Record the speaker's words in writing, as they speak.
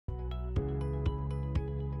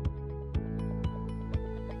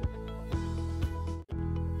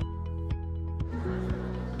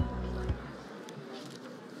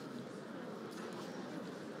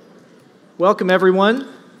Welcome, everyone.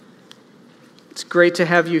 It's great to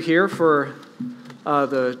have you here for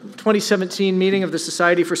the 2017 meeting of the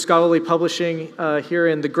Society for Scholarly Publishing here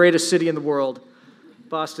in the greatest city in the world,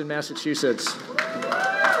 Boston, Massachusetts.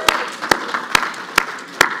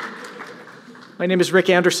 My name is Rick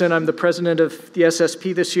Anderson. I'm the president of the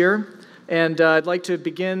SSP this year, and I'd like to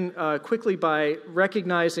begin quickly by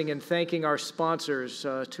recognizing and thanking our sponsors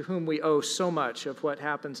to whom we owe so much of what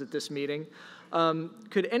happens at this meeting.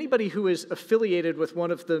 Could anybody who is affiliated with one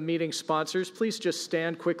of the meeting sponsors please just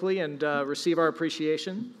stand quickly and receive our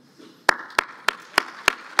appreciation?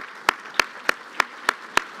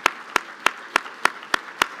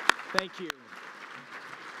 Thank you.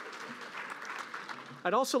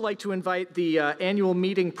 I'd also like to invite the annual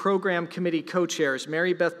meeting program committee co-chairs,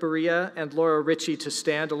 Mary Beth Berea and Laura Ritchie, to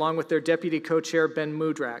stand, along with their deputy co-chair, Ben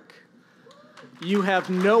Mudrak. You have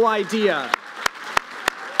no idea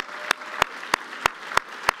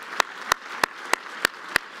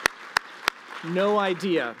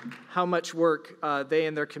how much work they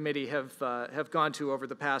and their committee have gone to over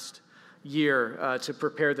the past year to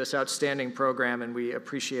prepare this outstanding program, and we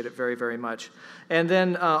appreciate it very, very much. And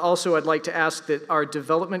then also I'd like to ask that our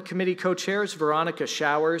development committee co-chairs, Veronica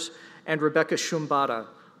Showers and Rebecca Shumbata,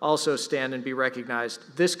 also stand and be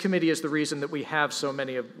recognized. This committee is the reason that we have so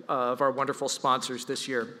many of our wonderful sponsors this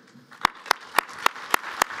year.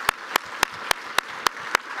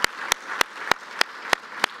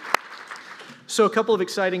 So a couple of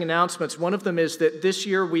exciting announcements. One of them is that this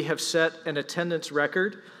year we have set an attendance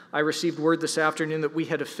record. I received word this afternoon that we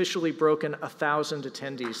had officially broken 1,000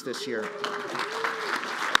 attendees this year.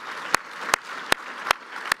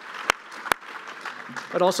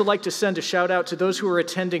 I'd also like to send a shout out to those who are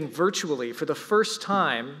attending virtually. For the first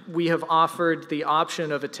time, we have offered the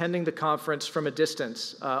option of attending the conference from a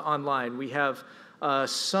distance online. We have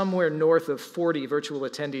somewhere north of 40 virtual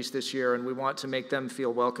attendees this year, and we want to make them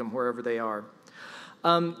feel welcome wherever they are.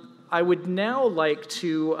 I would now like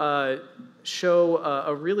to show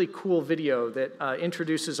a really cool video that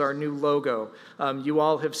introduces our new logo. You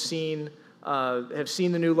all have seen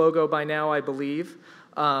the new logo by now, I believe,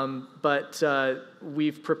 but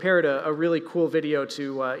we've prepared a really cool video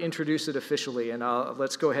to introduce it officially, and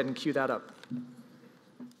let's go ahead and cue that up.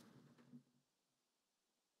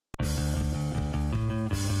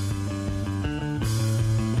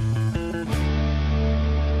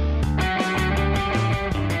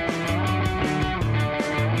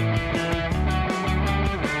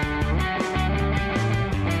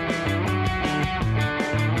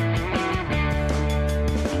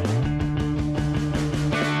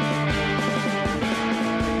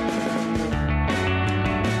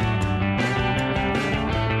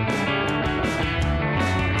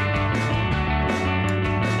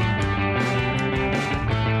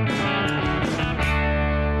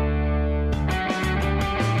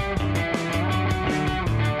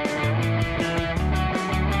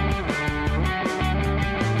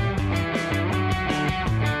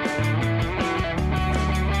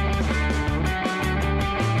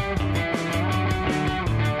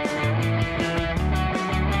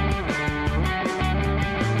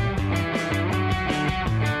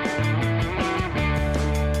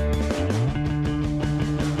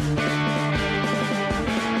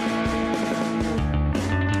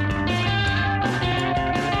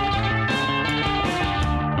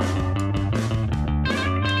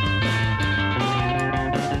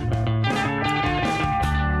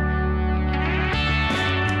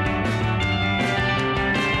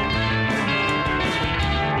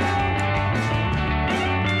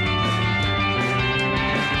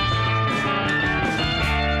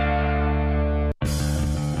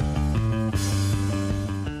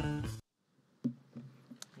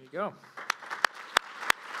 Go.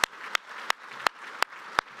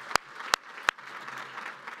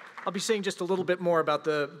 I'll be saying just a little bit more about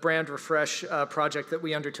the brand refresh project that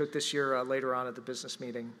we undertook this year later on at the business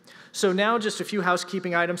meeting. So now just a few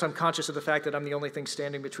housekeeping items. I'm conscious of the fact that I'm the only thing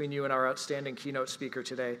standing between you and our outstanding keynote speaker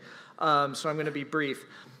today, so I'm going to be brief.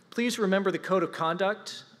 Please remember the code of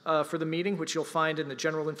conduct for the meeting, which you'll find in the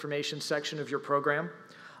general information section of your program.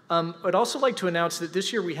 I'd also like to announce that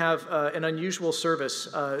this year we have an unusual service.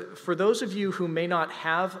 For those of you who may not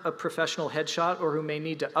have a professional headshot or who may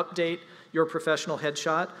need to update your professional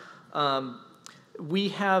headshot, we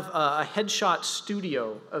have a headshot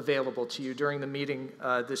studio available to you during the meeting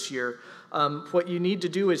this year. What you need to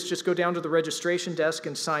do is just go down to the registration desk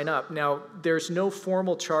and sign up. Now, there's no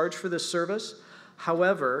formal charge for this service.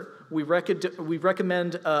 However, we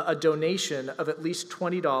recommend a donation of at least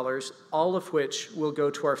 $20, all of which will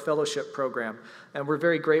go to our fellowship program. And we're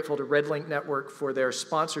very grateful to Red Link Network for their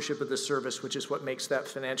sponsorship of this service, which is what makes that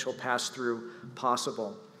financial pass-through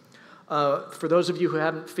possible. For those of you who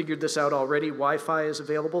haven't figured this out already, Wi-Fi is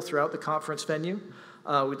available throughout the conference venue.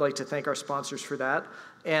 We'd like to thank our sponsors for that.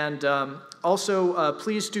 And also,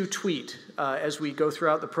 please do tweet as we go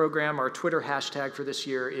throughout the program. Our Twitter hashtag for this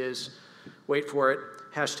year is, wait for it,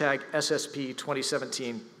 hashtag SSP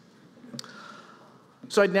 2017.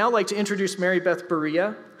 So I'd now like to introduce Mary Beth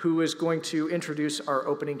Berea, who is going to introduce our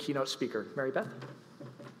opening keynote speaker. Mary Beth?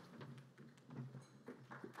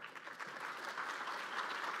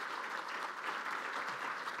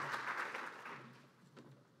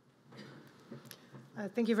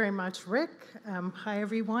 Thank you very much, Rick. Hi,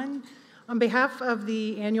 everyone. On behalf of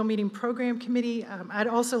the Annual Meeting Program Committee, I'd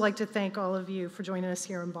also like to thank all of you for joining us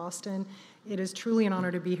here in Boston. It is truly an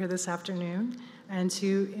honor to be here this afternoon and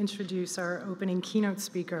to introduce our opening keynote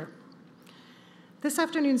speaker. This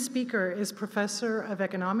afternoon's speaker is Professor of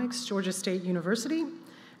Economics, Georgia State University,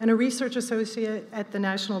 and a research associate at the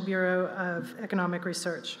National Bureau of Economic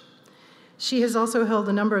Research. She has also held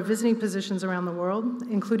a number of visiting positions around the world,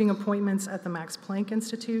 including appointments at the Max Planck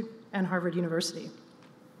Institute and Harvard University.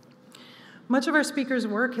 Much of our speaker's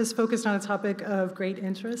work has focused on a topic of great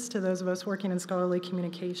interest to those of us working in scholarly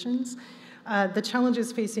communications, the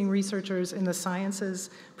challenges facing researchers in the sciences,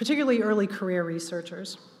 particularly early career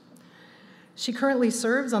researchers. She currently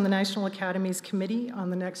serves on the National Academy's Committee on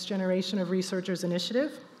the Next Generation of Researchers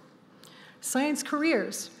Initiative. Science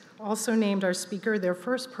Careers also named our speaker their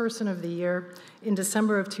first person of the year in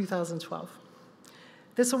December of 2012.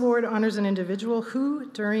 This award honors an individual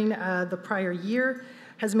who, during the prior year,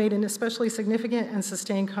 has made an especially significant and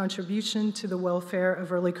sustained contribution to the welfare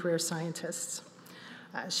of early career scientists.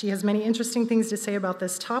 She has many interesting things to say about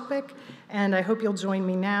this topic, and I hope you'll join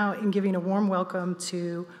me now in giving a warm welcome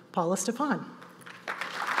to Paula Stephan.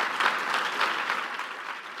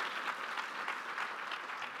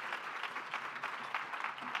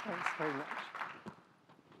 Thanks very much.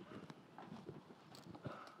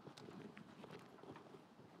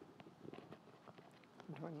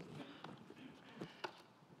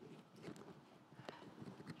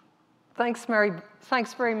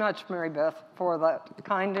 Thanks very much, Mary Beth, for that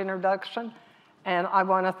kind introduction. And I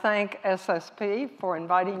want to thank SSP for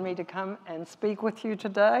inviting me to come and speak with you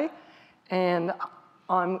today. And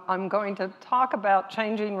I'm going to talk about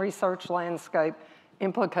changing research landscape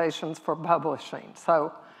implications for publishing.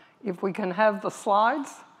 So if we can have the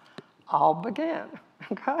slides, I'll begin,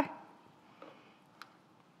 okay?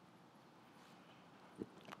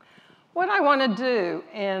 What I want to do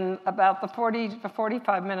in about the 40 to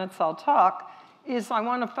 45 minutes I'll talk is I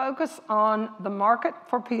want to focus on the market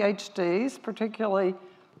for PhDs, particularly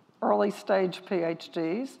early stage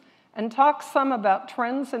PhDs, and talk some about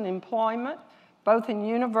trends in employment, both in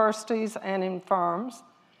universities and in firms,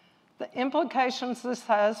 the implications this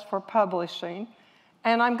has for publishing,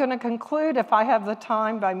 and I'm going to conclude, if I have the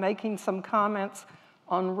time, by making some comments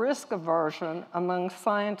on risk aversion among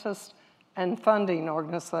scientists and funding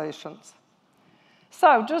organizations.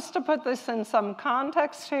 So just to put this in some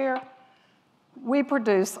context here, we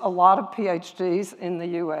produce a lot of PhDs in the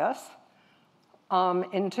US.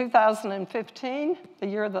 In 2015, the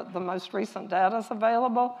year that the most recent data is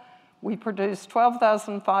available, we produced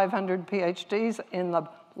 12,500 PhDs in the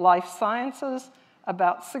life sciences,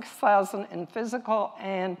 about 6,000 in physical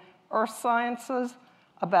and earth sciences,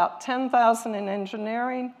 about 10,000 in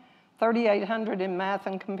engineering, 3,800 in math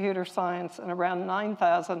and computer science, and around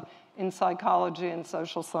 9,000 in psychology and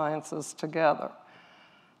social sciences together.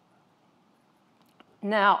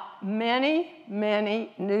 Now, many,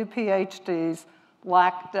 many new PhDs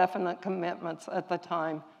lack definite commitments at the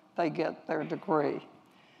time they get their degree.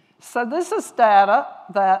 So this is data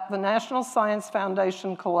that the National Science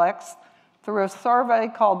Foundation collects through a survey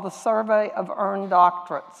called the Survey of Earned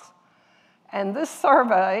Doctorates. And this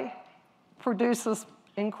survey produces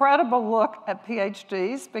incredible look at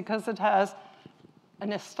PhDs because it has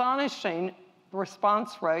an astonishing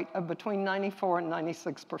response rate of between 94 and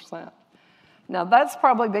 96%. Now, that's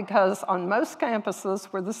probably because on most campuses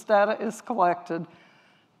where this data is collected,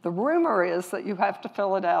 the rumor is that you have to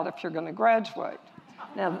fill it out if you're going to graduate.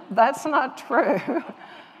 Now, that's not true,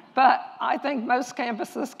 but I think most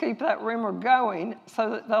campuses keep that rumor going so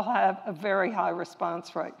that they'll have a very high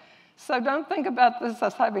response rate. So don't think about this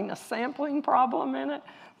as having a sampling problem in it.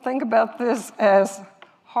 Think about this as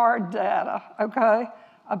hard data, okay,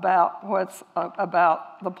 about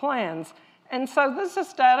the plans. And so this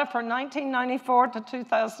is data for 1994 to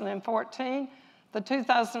 2014. The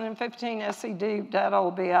 2015 SED data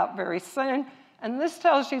will be out very soon. And this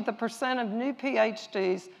tells you the percent of new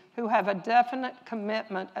PhDs who have a definite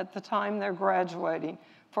commitment at the time they're graduating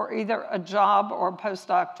for either a job or a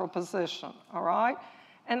postdoctoral position, all right?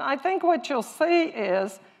 And I think what you'll see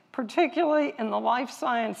is, particularly in the life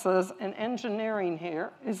sciences and engineering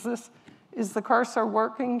here, is the cursor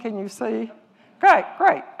working? Can you see? Great,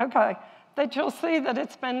 okay. That you'll see that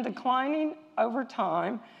it's been declining over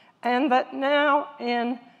time, and that now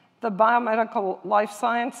in the biomedical life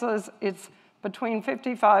sciences, it's between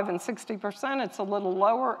 55 and 60%. It's a little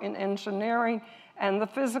lower in engineering, and the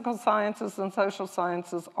physical sciences and social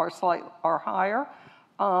sciences are higher,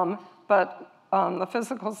 but the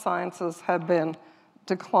physical sciences have been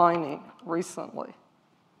declining recently.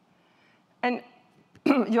 And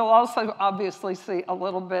you'll also obviously see a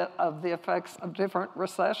little bit of the effects of different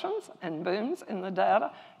recessions and booms in the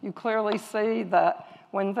data. You clearly see that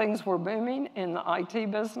when things were booming in the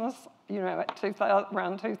IT business, at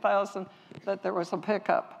around 2000, that there was a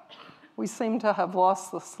pickup. We seem to have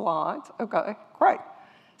lost the slides. Okay, great.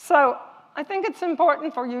 So I think it's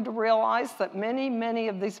important for you to realize that many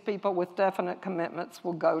of these people with definite commitments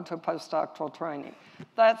will go to postdoctoral training.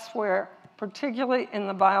 That's where, particularly in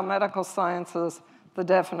the biomedical sciences, the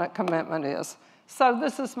definite commitment is. So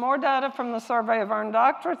this is more data from the Survey of Earned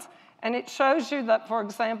Doctorates, and it shows you that, for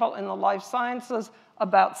example, in the life sciences,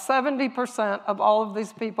 about 70% of all of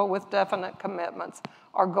these people with definite commitments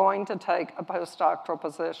are going to take a postdoctoral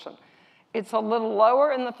position. It's a little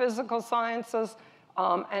lower in the physical sciences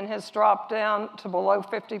and has dropped down to below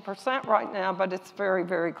 50% right now, but it's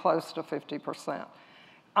very close to 50%.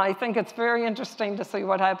 I think it's very interesting to see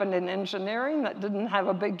what happened in engineering that didn't have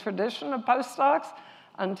a big tradition of postdocs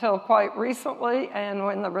until quite recently, and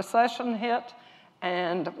when the recession hit,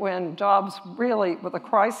 and when jobs really, with a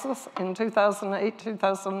crisis in 2008,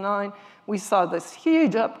 2009, we saw this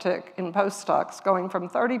huge uptick in postdocs going from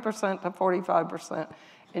 30% to 45%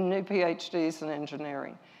 in new PhDs in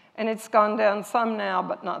engineering. And it's gone down some now,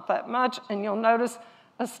 but not that much. And you'll notice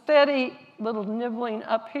a steady little nibbling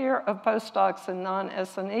up here of postdocs in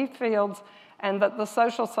non-S&E fields, and that the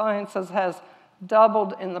social sciences has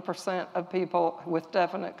doubled in the percent of people with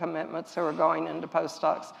definite commitments who are going into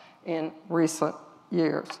postdocs in recent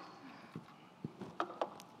years.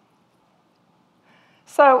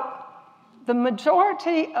 So the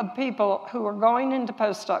majority of people who are going into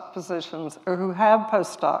postdoc positions or who have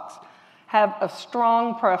postdocs have a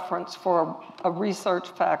strong preference for a research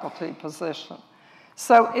faculty position.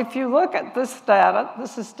 So if you look at this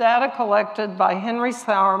is data collected by Henry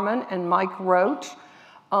Sauerman and Mike Roach.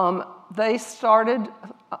 They started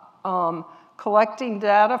collecting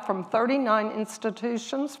data from 39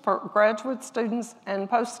 institutions for graduate students and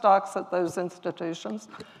postdocs at those institutions.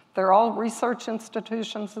 They're all research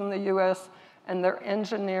institutions in the US, and they're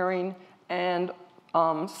engineering and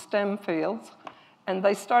STEM fields. And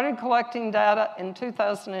they started collecting data in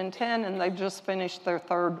 2010, and they've just finished their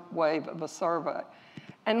third wave of a survey.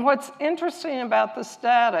 And what's interesting about this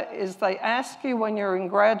data is they ask you when you're in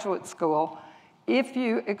graduate school if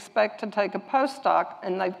you expect to take a postdoc,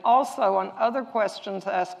 and they've also, on other questions,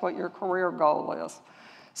 asked what your career goal is.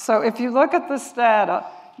 So if you look at this data,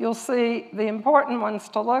 you'll see the important ones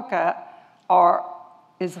to look at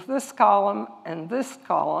is this column and this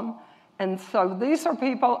column. And so these are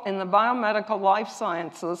people in the biomedical life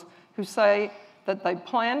sciences who say that they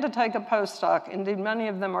plan to take a postdoc. Indeed, many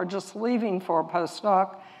of them are just leaving for a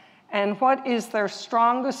postdoc. And what is their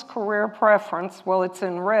strongest career preference? Well, it's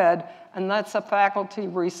in red, and that's a faculty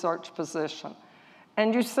research position.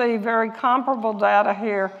 And you see very comparable data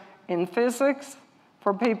here in physics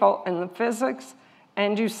for people in the physics,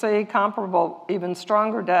 and you see comparable, even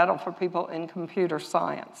stronger data for people in computer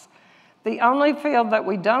science. The only field that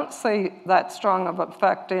we don't see that strong of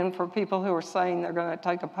effect in for people who are saying they're going to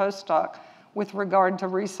take a postdoc with regard to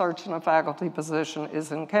research in a faculty position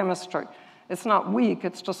is in chemistry. It's not weak,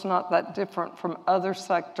 it's just not that different from other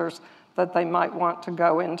sectors that they might want to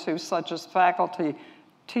go into, such as faculty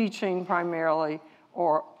teaching primarily,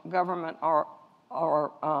 or government, or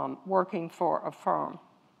working for a firm.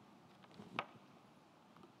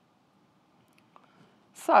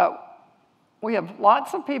 So we have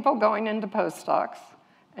lots of people going into postdocs,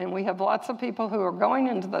 and we have lots of people who are going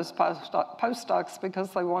into those postdocs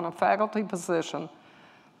because they want a faculty position.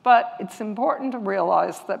 But it's important to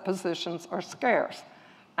realize that positions are scarce.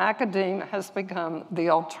 Academia has become the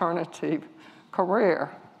alternative career.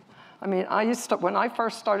 I mean, when I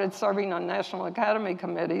first started serving on National Academy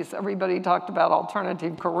committees, everybody talked about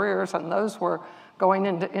alternative careers, and those were going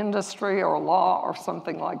into industry or law or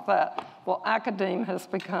something like that. Well, academia has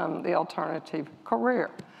become the alternative career.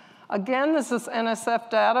 Again, this is NSF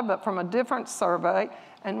data, but from a different survey.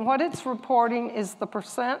 And what it's reporting is the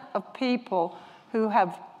percent of people who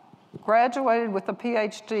have graduated with a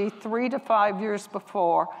PhD 3 to 5 years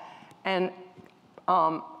before, and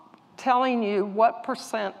telling you what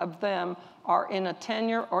percent of them are in a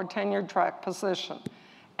tenure or tenured track position.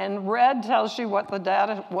 And red tells you what the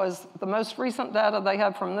data was. The most recent data they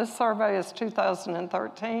have from this survey is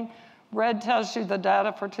 2013. Red tells you the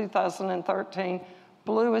data for 2013.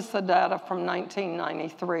 Blue is the data from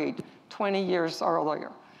 1993, 20 years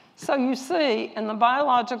earlier. So you see, in the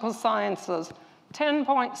biological sciences,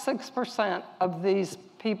 10.6% of these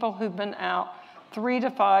people who've been out 3 to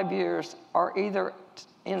 5 years are either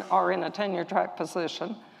in a tenure track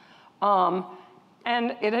position.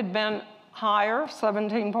 And it had been higher,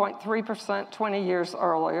 17.3% 20 years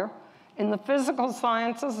earlier. In the physical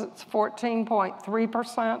sciences, it's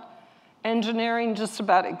 14.3%. Engineering, just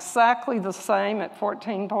about exactly the same at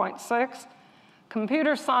 14.6.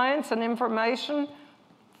 Computer science and information,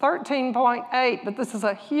 13.8, but this is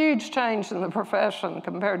a huge change in the profession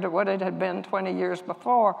compared to what it had been 20 years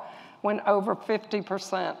before, when over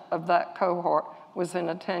 50% of that cohort was in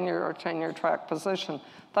a tenure or tenure track position.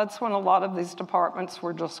 That's when a lot of these departments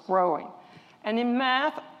were just growing. And in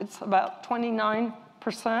math, it's about 29%,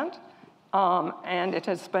 and it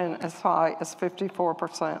has been as high as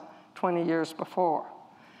 54% 20 years before.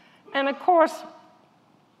 And of course,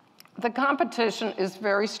 the competition is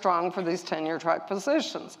very strong for these tenure track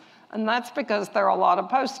positions. And that's because there are a lot of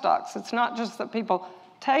postdocs. It's not just that people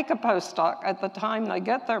take a postdoc at the time they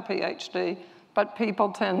get their PhD, but people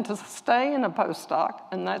tend to stay in a postdoc,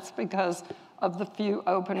 and that's because of the few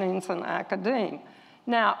openings in academia.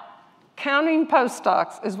 Now, counting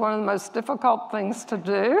postdocs is one of the most difficult things to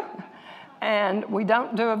do, and we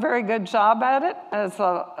don't do a very good job at it, as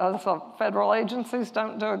federal agencies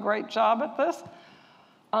don't do a great job at this.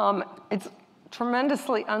 It's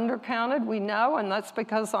tremendously undercounted, we know, and that's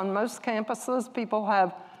because on most campuses, people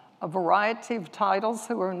have a variety of titles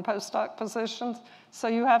who are in postdoc positions. So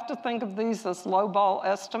you have to think of these as lowball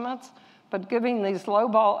estimates, but giving these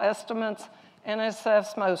lowball estimates,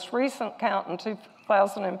 NSF's most recent count in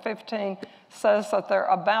 2015 says that there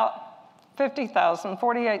are about 50,000,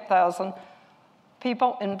 48,000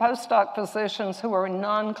 people in postdoc positions who are in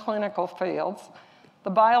non-clinical fields.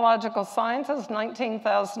 The biological sciences,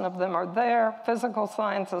 19,000 of them are there. Physical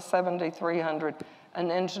sciences, 7,300,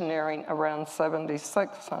 and engineering, around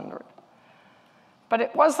 7,600. But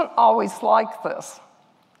it wasn't always like this.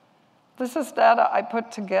 This is data I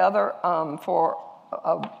put together for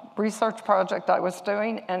a research project I was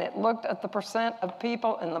doing, and it looked at the percent of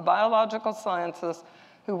people in the biological sciences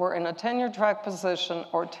who were in a tenure track position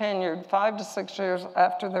or tenured 5 to 6 years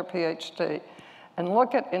after their PhD. And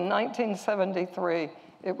look at, in 1973,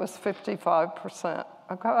 it was 55%,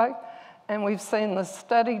 okay? And we've seen this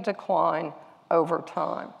steady decline over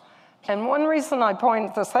time. And one reason I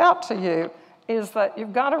point this out to you is that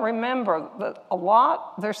you've got to remember that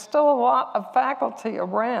there's still a lot of faculty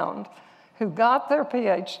around who got their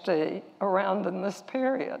PhD around in this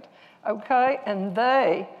period, okay? And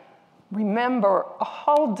they remember a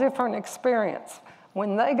whole different experience.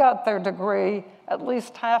 When they got their degree, at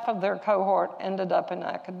least half of their cohort ended up in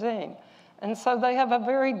academia. And so they have a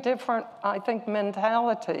very different, I think,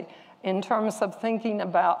 mentality in terms of thinking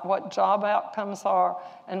about what job outcomes are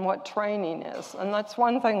and what training is. And that's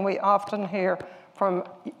one thing we often hear from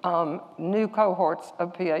new cohorts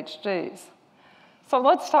of PhDs. So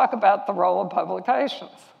let's talk about the role of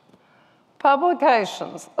publications.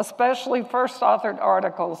 Publications, especially first authored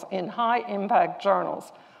articles in high-impact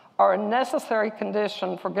journals, are a necessary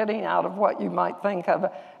condition for getting out of what you might think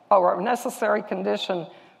of, or a necessary condition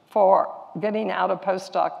for getting out of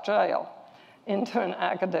postdoc jail into an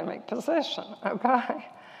academic position, okay?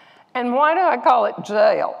 And why do I call it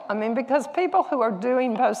jail? I mean, because people who are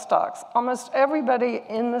doing postdocs, almost everybody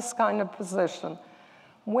in this kind of position,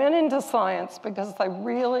 went into science because they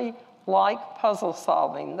really like puzzle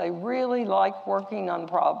solving. They really like working on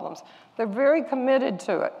problems. They're very committed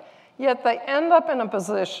to it. Yet they end up in a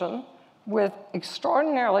position with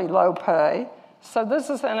extraordinarily low pay. So this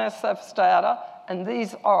is NSF's data, and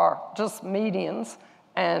these are just medians.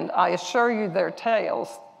 And I assure you their tails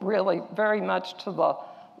really very much to the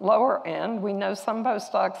lower end. We know some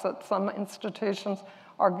postdocs at some institutions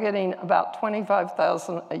are getting about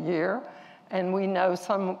 $25,000 a year. And we know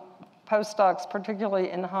some postdocs, particularly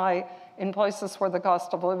in places where the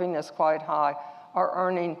cost of living is quite high, are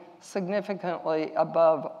earning significantly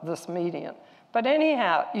above this median. But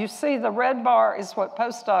anyhow, you see the red bar is what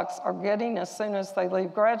postdocs are getting as soon as they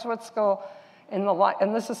leave graduate school,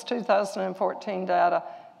 and this is 2014 data,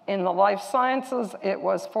 In the life sciences, it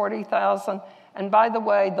was 40,000. And by the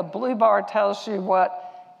way, the blue bar tells you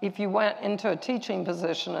what, if you went into a teaching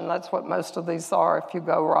position, and that's what most of these are if you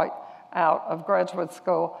go right out of graduate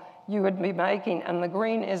school, you would be making. And the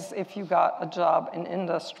green is if you got a job in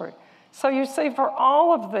industry. So you see, for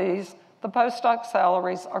all of these, the postdoc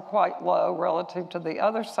salaries are quite low relative to the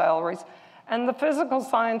other salaries. And the physical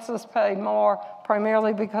sciences pay more,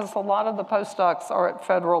 primarily because a lot of the postdocs are at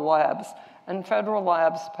federal labs, and federal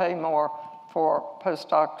labs pay more for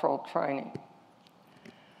postdoctoral training.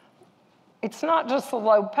 It's not just the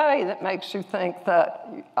low pay that makes you think that,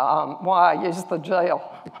 why I use the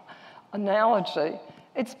jail analogy.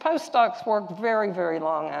 It's postdocs work very, very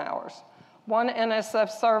long hours. One NSF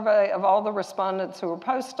survey of all the respondents who were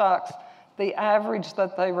postdocs, the average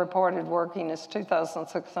that they reported working is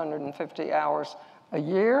 2,650 hours a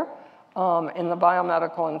year in the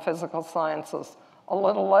biomedical and physical sciences, a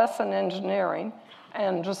little less in engineering,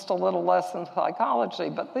 and just a little less in psychology,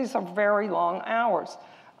 but these are very long hours.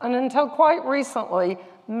 And until quite recently,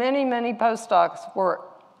 many, many postdocs were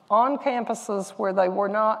on campuses where they were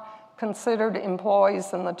not considered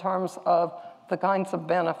employees in the terms of the kinds of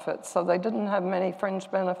benefits. So they didn't have many fringe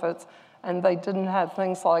benefits, and they didn't have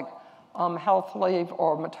things like health leave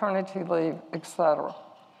or maternity leave, et cetera.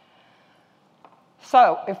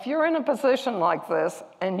 So if you're in a position like this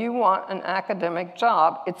and you want an academic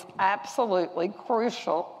job, it's absolutely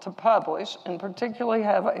crucial to publish, and particularly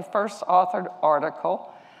have a first authored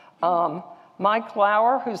article. Mike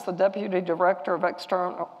Lauer, who's the Deputy Director of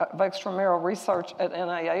Extramural Research at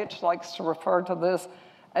NIH, likes to refer to this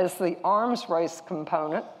as the arms race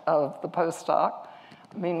component of the postdoc.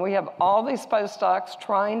 I mean, we have all these postdocs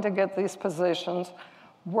trying to get these positions,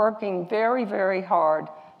 working very, very hard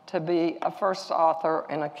to be a first author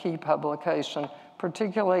in a key publication,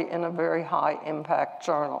 particularly in a very high impact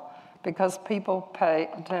journal, because people pay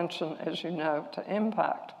attention, as you know, to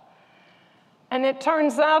impact. And it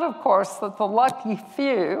turns out, of course, that the lucky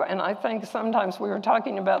few, and I think sometimes we were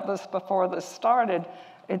talking about this before this started,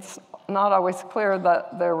 it's not always clear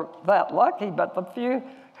that they're that lucky, but the few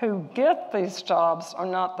who get these jobs are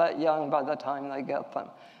not that young by the time they get them.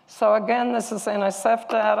 So again, this is NSF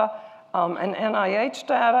data and NIH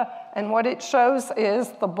data, and what it shows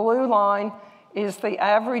is the blue line is the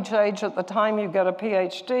average age at the time you get a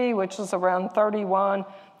PhD, which is around 31.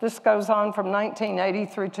 This goes on from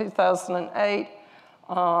 1980 through 2008.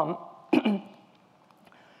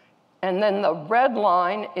 And then the red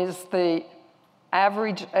line is the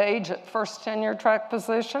average age at first tenure track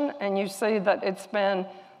position, and you see that it's been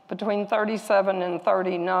between 37 and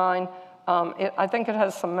 39. I think it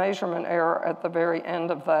has some measurement error at the very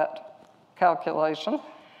end of that calculation.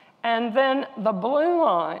 And then the blue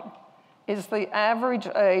line is the average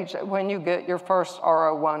age when you get your first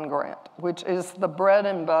R01 grant, which is the bread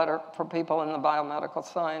and butter for people in the biomedical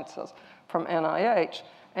sciences from NIH.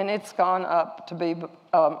 And it's gone up to be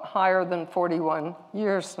higher than 41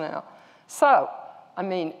 years now. So, I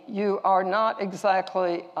mean, you are not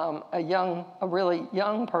exactly a really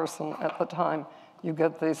young person at the time you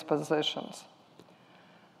get these positions.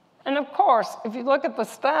 And of course, if you look at the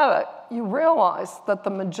data, you realize that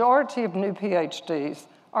the majority of new PhDs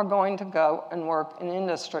are going to go and work in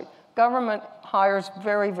industry. Government hires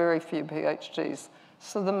very, very few PhDs.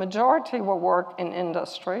 So the majority will work in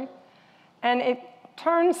industry. And it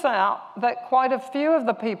turns out that quite a few of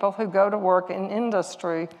the people who go to work in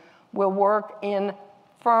industry will work in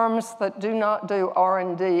firms that do not do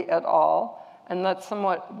R&D at all. And that's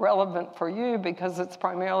somewhat relevant for you because it's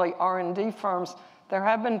primarily R&D firms. There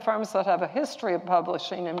have been firms that have a history of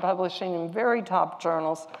publishing and publishing in very top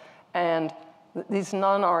journals, and these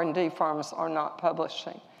non-R&D firms are not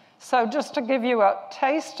publishing. So just to give you a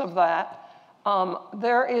taste of that,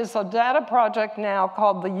 there is a data project now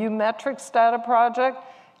called the U-Metrics Data Project.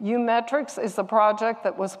 U-Metrics is a project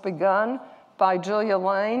that was begun by Julia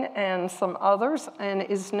Lane and some others, and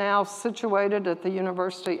is now situated at the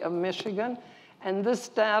University of Michigan. And this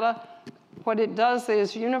data, what it does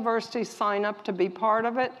is universities sign up to be part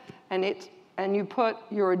of it, and you put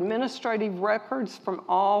your administrative records from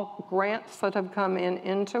all grants that have come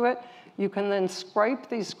into it. You can then scrape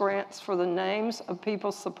these grants for the names of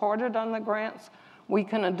people supported on the grants. We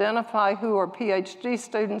can identify who are PhD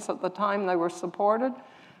students at the time they were supported.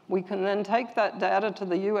 We can then take that data to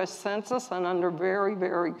the US Census, and under very,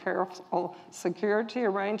 very careful security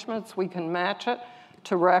arrangements, we can match it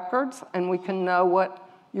to records, and we can know what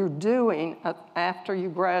you're doing after you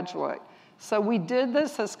graduate. So we did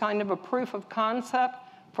this as kind of a proof of concept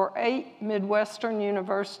for 8 Midwestern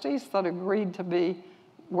universities that agreed to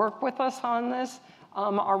work with us on this.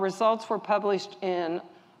 Our results were published in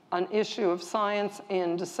an issue of Science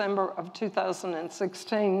in December of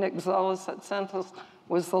 2016. Nick Zolas at Census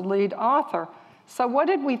was the lead author. So what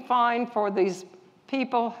did we find for these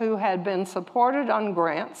people who had been supported on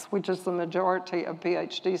grants, which is the majority of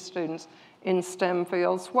PhD students in STEM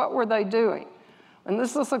fields? What were they doing? And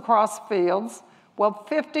this is across fields. Well,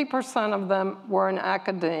 50% of them were in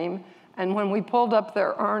academe, and when we pulled up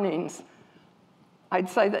their earnings, I'd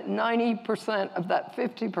say that 90% of that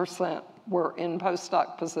 50% were in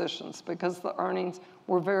postdoc positions because the earnings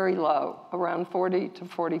were very low, around $40,000 to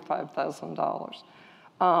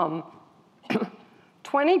 $45,000.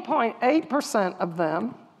 20.8% of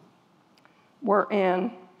them were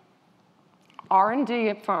in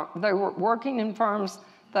R&D firms. They were working in firms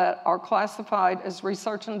that are classified as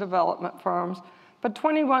research and development firms, but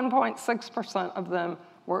 21.6% of them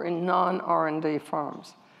were in non-R&D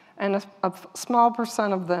firms. And a small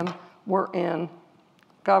percent of them were in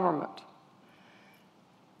government.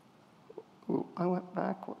 Ooh, I went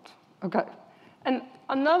backwards. Okay. And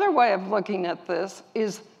another way of looking at this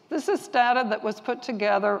is data that was put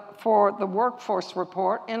together for the workforce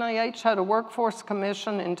report. NIH had a workforce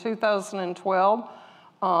commission in 2012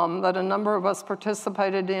 that a number of us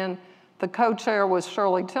participated in. The co-chair was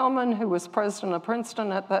Shirley Tillman, who was president of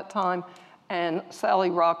Princeton at that time, and Sally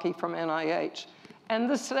Rockey from NIH. And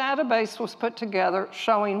this database was put together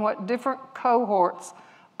showing what different cohorts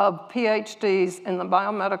of PhDs in the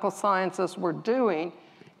biomedical sciences were doing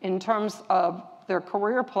in terms of their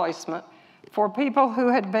career placement for people who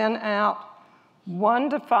had been out 1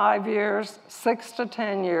 to 5 years, 6 to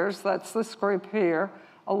 10 years, that's this group here,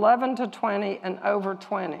 11 to 20, and over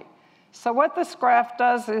 20. So what this graph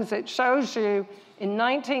does is it shows you in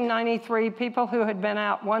 1993, people who had been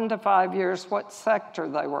out 1 to 5 years, what sector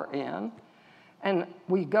they were in. And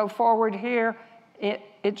we go forward here,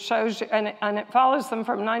 it shows you, and it follows them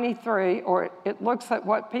from 93, or it looks at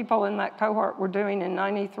what people in that cohort were doing in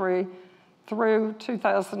 93 through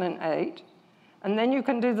 2008. And then you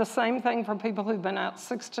can do the same thing for people who've been out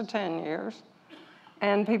 6 to 10 years,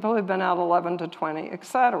 and people who've been out 11 to 20, et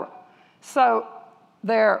cetera. So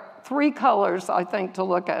there are 3 colors, I think, to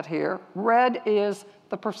look at here. Red is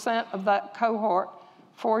the percent of that cohort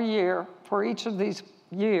for each of these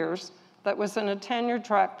years that was in a tenure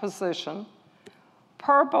track position.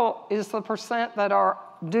 Purple is the percent that are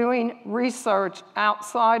doing research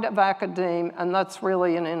outside of academe, and that's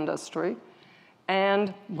really an industry.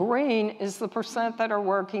 And green is the percent that are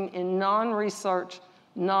working in non-research,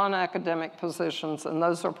 non-academic positions, and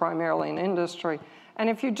those are primarily in industry. And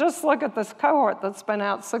if you just look at this cohort that's been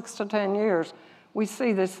out 6 to 10 years, we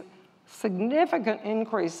see this significant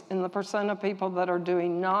increase in the percent of people that are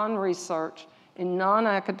doing non-research in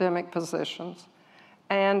non-academic positions.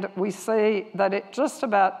 And we see that it just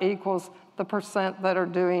about equals the percent that are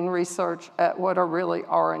doing research at what are really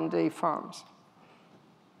R&D firms.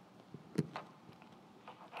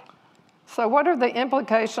 So what are the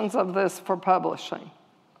implications of this for publishing?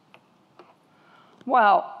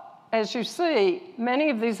 Well, as you see, many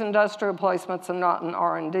of these industrial placements are not in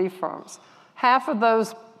R&D firms. Half of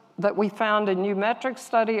those that we found in New Metrics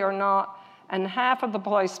study are not, and half of the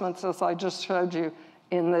placements, as I just showed you,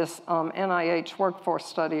 in this NIH workforce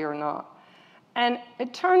study are not. And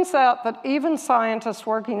it turns out that even scientists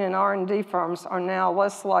working in R&D firms are now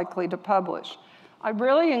less likely to publish. I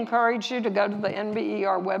really encourage you to go to the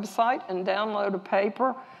NBER website and download a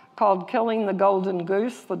paper called Killing the Golden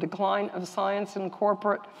Goose, The Decline of Science in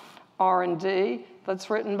Corporate R&D, that's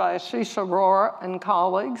written by Ashish Arora and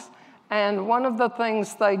colleagues. And one of the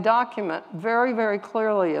things they document very, very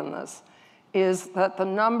clearly in this is that the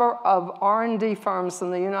number of R&D firms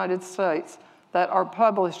in the United States that are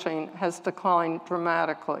publishing has declined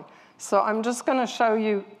dramatically. So I'm just going to show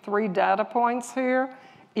you 3 data points here.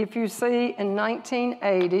 If you see in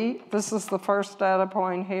 1980, this is the first data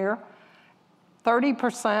point here,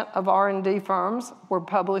 30% of R&D firms were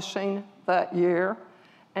publishing that year.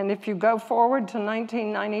 And if you go forward to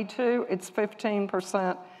 1992, it's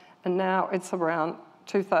 15%, and now it's around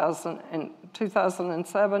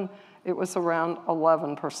 2007, it was around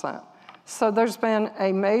 11%. So there's been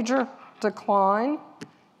a major decline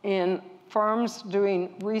in firms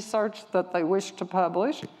doing research that they wish to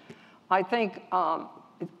publish. I think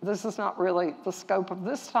this is not really the scope of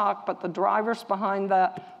this talk, but the drivers behind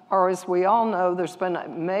that are, as we all know, there's been a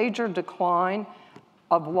major decline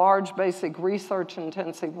of large basic research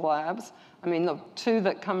intensive labs. I mean, the 2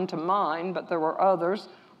 that come to mind, but there were others,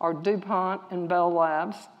 are DuPont and Bell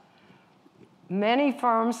Labs. Many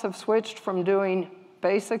firms have switched from doing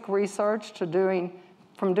basic research to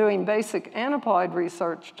from doing basic and applied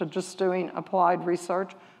research to just doing applied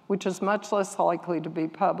research, which is much less likely to be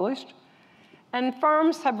published. And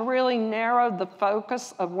firms have really narrowed the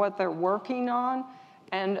focus of what they're working on,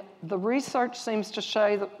 and the research seems to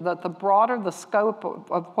show that the broader the scope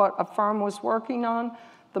of what a firm was working on,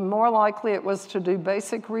 the more likely it was to do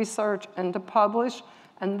basic research and to publish.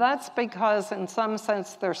 And that's because, in some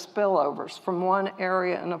sense, there's spillovers from one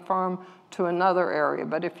area in a firm to another area.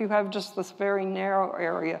 But if you have just this very narrow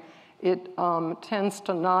area, it tends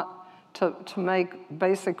to make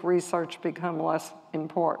basic research become less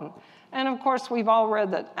important. And of course, we've all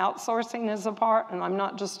read that outsourcing is a part, and I'm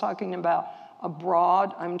not just talking about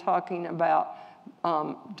abroad, I'm talking about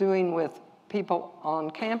doing with people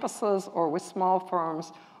on campuses or with small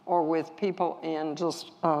firms or with people in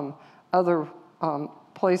just other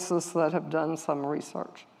places that have done some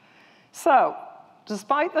research. So,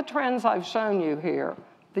 despite the trends I've shown you here,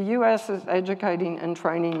 the US is educating and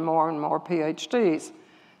training more and more PhDs.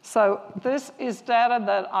 So this is data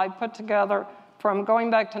that I put together from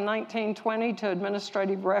going back to 1920 to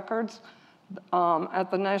administrative records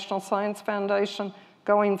at the National Science Foundation,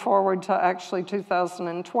 going forward to actually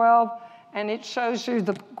 2012. And it shows you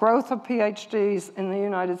the growth of PhDs in the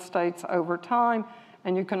United States over time.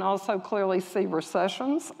 And you can also clearly see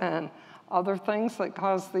recessions and other things that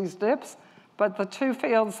cause these dips. But the two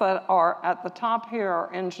fields that are at the top here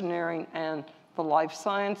are engineering and the life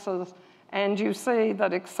sciences. And you see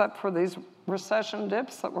that except for these recession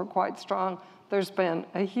dips that were quite strong, there's been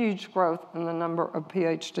a huge growth in the number of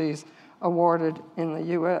PhDs awarded in the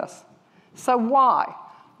US. So why?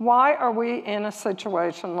 Why are we in a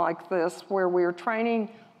situation like this where we're training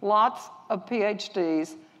lots of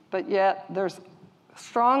PhDs, but yet there's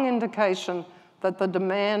strong indication that the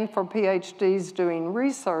demand for PhDs doing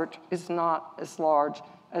research is not as large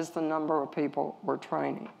as the number of people we're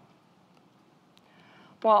training?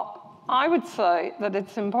 Well, I would say that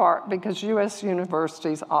it's in part because US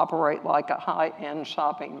universities operate like a high-end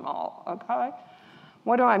shopping mall, okay?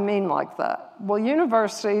 What do I mean like that? Well,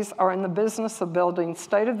 universities are in the business of building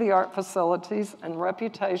state-of-the-art facilities and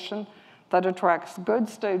reputation that attracts good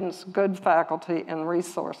students, good faculty, and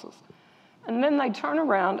resources. And then they turn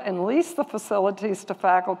around and lease the facilities to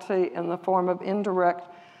faculty in the form of indirect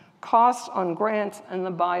costs on grants and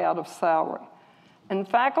the buyout of salary. And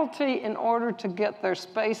faculty, in order to get their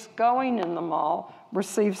space going in the mall,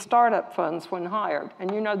 receive startup funds when hired.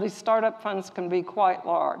 And you know, these startup funds can be quite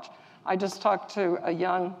large. I just talked to a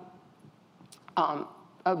young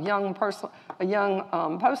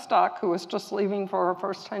postdoc who was just leaving for her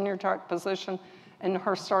first tenure-track position, and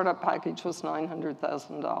her startup package was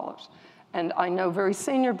 $900,000. And I know very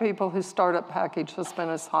senior people whose startup package has been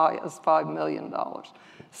as high as $5 million.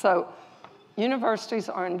 So universities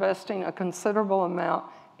are investing a considerable amount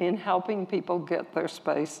in helping people get their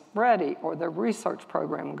space ready or their research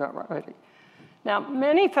program got ready. Now,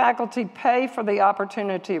 many faculty pay for the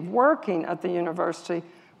opportunity of working at the university,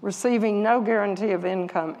 receiving no guarantee of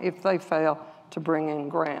income if they fail to bring in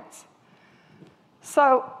grants.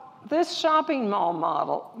 So this shopping mall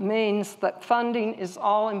model means that funding is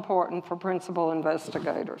all important for principal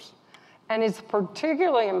investigators. And it's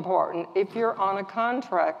particularly important if you're on a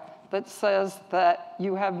contract that says that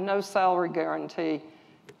you have no salary guarantee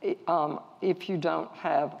if you don't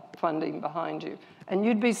have funding behind you. And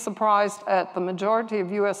you'd be surprised at the majority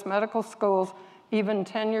of US medical schools, even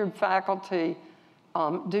tenured faculty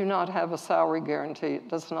do not have a salary guarantee. It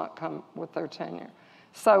does not come with their tenure.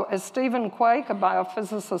 So as Stephen Quake, a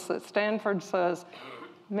biophysicist at Stanford, says,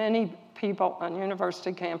 many people on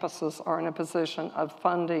university campuses are in a position of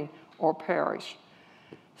funding or perish.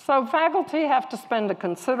 So faculty have to spend a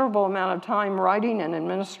considerable amount of time writing and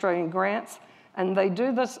administrating grants, and they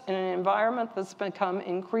do this in an environment that's become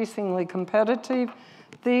increasingly competitive.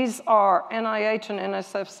 These are NIH and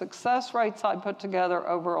NSF success rates I put together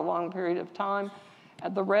over a long period of time.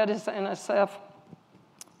 The red is NSF,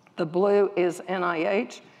 the blue is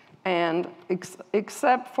NIH, and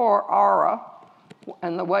except for ARA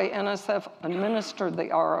and the way NSF administered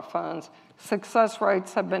the ARA funds, success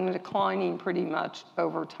rates have been declining pretty much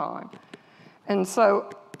over time. And so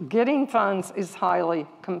getting funds is highly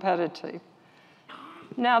competitive.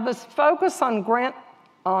 Now, this focus on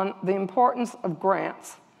the importance of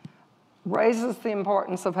grants raises the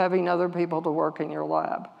importance of having other people to work in your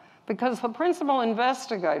lab. Because the principal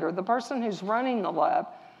investigator, the person who's running the lab,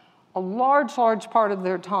 a large part of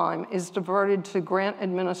their time is diverted to grant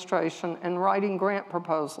administration and writing grant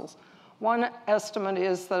proposals. One estimate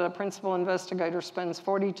is that a principal investigator spends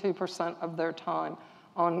 42% of their time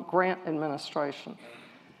on grant administration.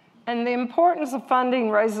 And the importance of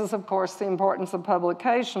funding raises, of course, the importance of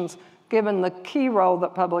publications, given the key role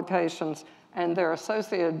that publications and their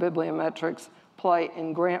associated bibliometrics play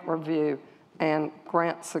in grant review and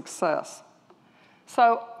grant success.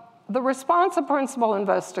 So the response of principal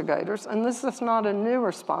investigators, and this is not a new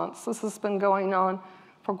response, this has been going on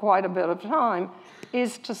for quite a bit of time,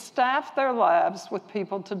 is to staff their labs with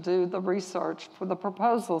people to do the research for the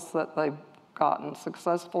proposals that they've gotten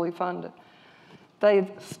successfully funded. They've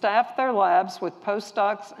staffed their labs with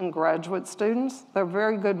postdocs and graduate students. There are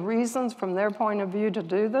very good reasons from their point of view to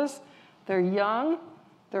do this. They're young,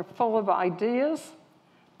 they're full of ideas,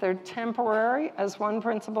 they're temporary. As one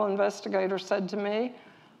principal investigator said to me,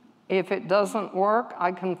 if it doesn't work,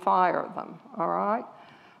 I can fire them, all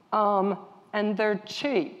right? And they're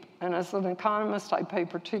cheap. And as an economist, I pay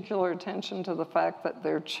particular attention to the fact that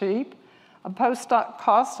they're cheap. A postdoc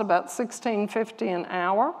costs about $16.50 an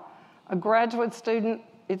hour. A graduate student,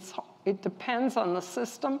 it depends on the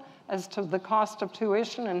system as to the cost of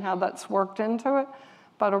tuition and how that's worked into it,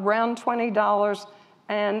 but around $20.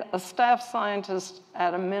 And a staff scientist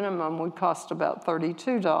at a minimum would cost about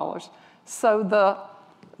 $32. So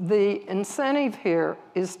the incentive here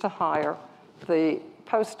is to hire the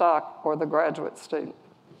postdoc or the graduate student.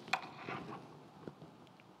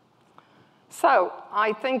 So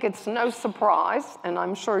I think it's no surprise, and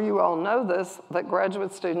I'm sure you all know this, that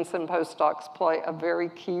graduate students and postdocs play a very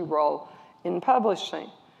key role in publishing.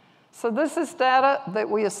 So this is data that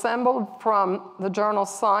we assembled from the journal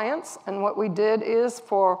Science, and what we did is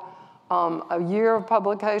for a year of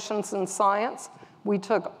publications in Science, we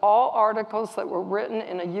took all articles that were written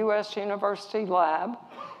in a US university lab,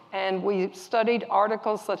 and we studied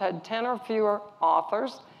articles that had 10 or fewer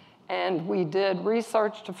authors, and we did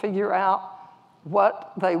research to figure out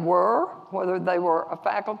what they were, whether they were a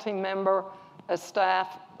faculty member, a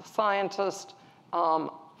staff scientist,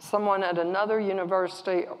 someone at another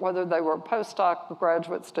university, whether they were a postdoc, a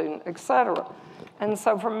graduate student, et cetera. And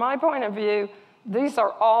so from my point of view, these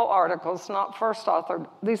are all articles, not first authored.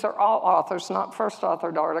 These are all authors, not first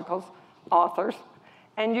authored articles, authors.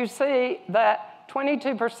 And you see that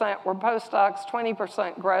 22% were postdocs,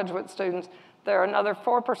 20% graduate students. There are another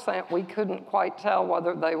 4% we couldn't quite tell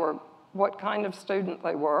whether they were, what kind of student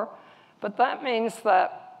they were. But that means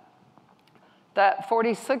that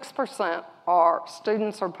 46% are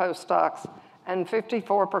students or postdocs, and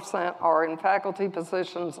 54% are in faculty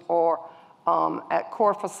positions or at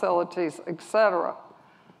core facilities, et cetera.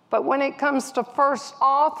 But when it comes to first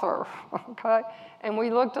author, okay, and we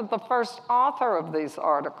looked at the first author of these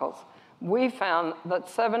articles, we found that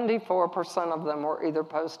 74% of them were either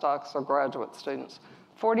postdocs or graduate students.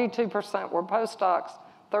 42% were postdocs,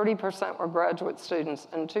 30% were graduate students,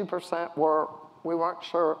 and 2% were, we weren't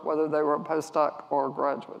sure whether they were a postdoc or a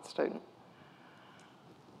graduate student.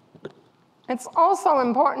 It's also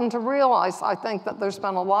important to realize, I think, that there's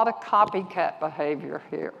been a lot of copycat behavior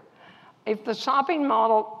here. If the shopping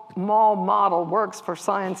mall model works for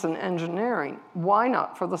science and engineering, why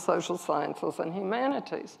not for the social sciences and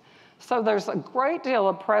humanities? So there's a great deal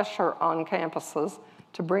of pressure on campuses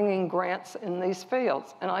to bring in grants in these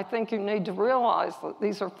fields. And I think you need to realize that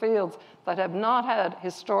these are fields that have not had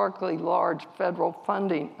historically large federal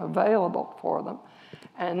funding available for them,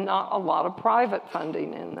 and not a lot of private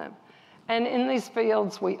funding in them. And in these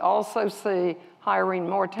fields, we also see hiring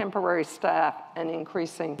more temporary staff and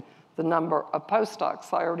increasing the number of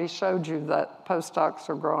postdocs. I already showed you that postdocs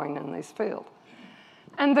are growing in these fields.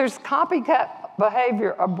 And there's copycat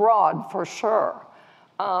behavior abroad for sure.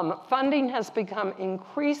 Funding has become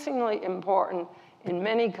increasingly important in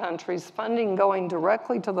many countries, funding going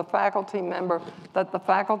directly to the faculty member that the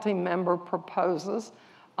faculty member proposes.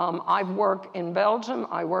 I work in Belgium,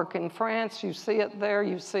 I work in France, you see it there,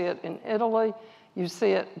 you see it in Italy, you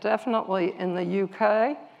see it definitely in the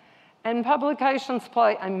UK. And publications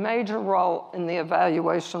play a major role in the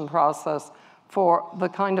evaluation process for the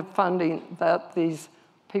kind of funding that these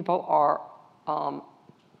people are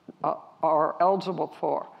eligible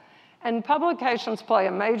for. And publications play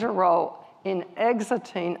a major role in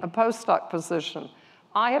exiting a postdoc position.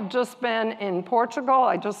 I have just been in Portugal.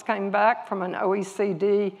 I just came back from an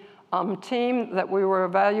OECD team that we were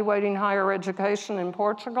evaluating higher education in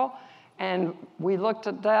Portugal, and we looked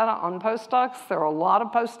at data on postdocs. There are a lot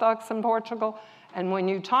of postdocs in Portugal, and when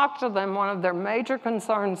you talk to them, one of their major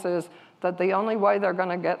concerns is that the only way they're going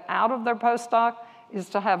to get out of their postdoc is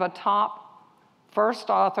to have a top first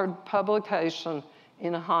authored publication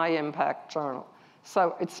in a high-impact journal.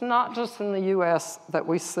 So it's not just in the US that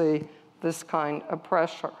we see this kind of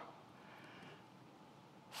pressure.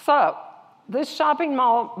 So this shopping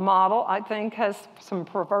mall model, I think, has some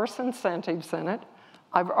perverse incentives in it.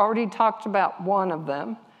 I've already talked about one of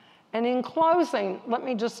them. And in closing, let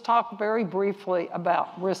me just talk very briefly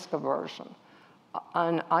about risk aversion.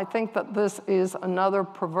 And I think that this is another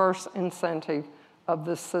perverse incentive of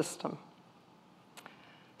this system.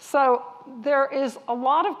 So there is a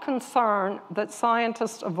lot of concern that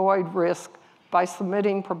scientists avoid risk by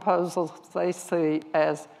submitting proposals they see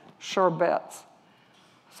as sure bets.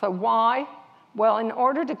 So why? Well, in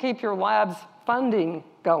order to keep your lab's funding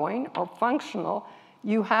going or functional,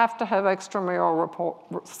 you have to have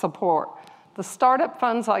extramural support. The startup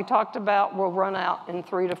funds I talked about will run out in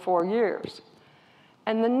 3 to 4 years.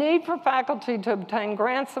 And the need for faculty to obtain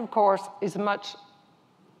grants, of course, is much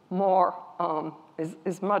more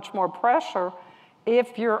pressure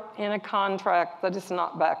if you're in a contract that is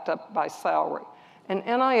not backed up by salary. And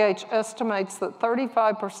NIH estimates that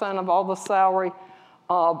 35% of all the salary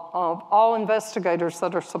of all investigators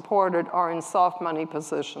that are supported are in soft money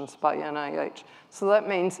positions by NIH. So that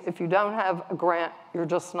means if you don't have a grant, you're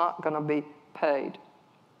just not going to be paid.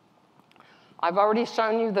 I've already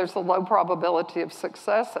shown you there's a low probability of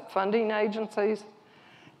success at funding agencies.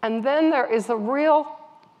 And then there is a real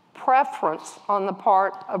preference on the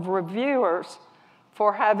part of reviewers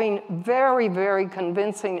for having very, very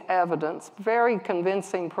convincing evidence, very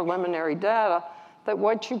convincing preliminary data that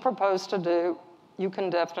what you propose to do, you can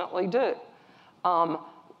definitely do.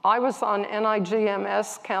 I was on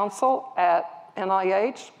NIGMS Council at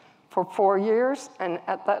NIH for 4 years, and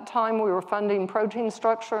at that time we were funding protein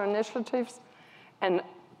structure initiatives, and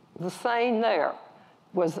the saying there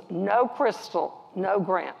was no crystal, no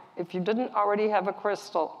grant. If you didn't already have a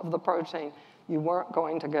crystal of the protein, you weren't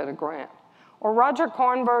going to get a grant. Or Roger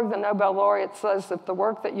Kornberg, the Nobel laureate, says if the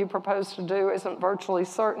work that you propose to do isn't virtually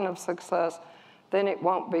certain of success, then it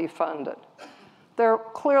won't be funded. There are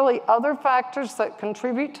clearly other factors that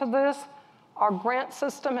contribute to this. Our grant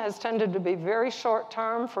system has tended to be very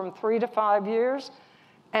short-term, from 3 to 5 years,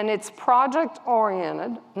 and it's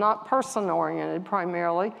project-oriented, not person-oriented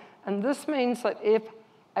primarily, and this means that if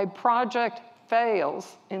a project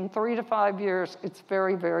fails in 3 to 5 years, it's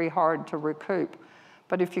very, very hard to recoup.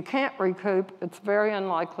 But if you can't recoup, it's very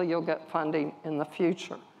unlikely you'll get funding in the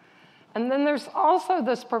future. And then there's also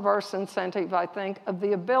this perverse incentive, I think, of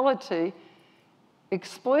the ability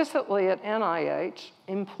explicitly at NIH,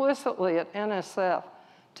 implicitly at NSF,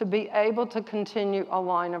 to be able to continue a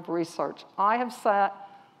line of research. I have sat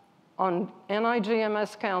on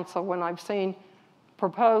NIGMS Council when I've seen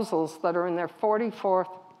proposals that are in their 44th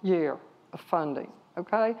year of funding,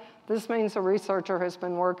 okay? This means a researcher has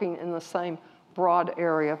been working in the same broad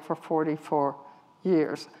area for 44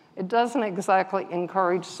 years. It doesn't exactly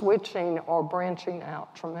encourage switching or branching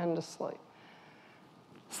out tremendously.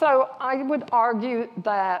 So I would argue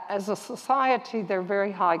that as a society, they're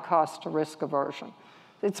very high cost to risk aversion.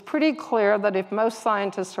 It's pretty clear that if most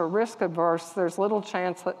scientists are risk averse, there's little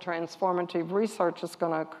chance that transformative research is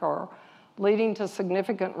going to occur, leading to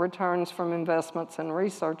significant returns from investments in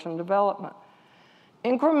research and development.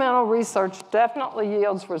 Incremental research definitely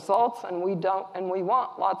yields results, and we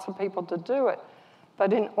want lots of people to do it.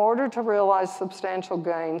 But in order to realize substantial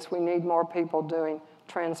gains, we need more people doing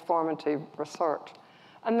transformative research.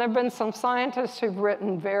 And there have been some scientists who've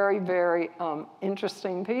written very, very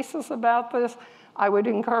interesting pieces about this. I would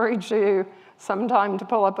encourage you sometime to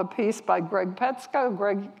pull up a piece by Greg Petsko.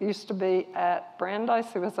 Greg used to be at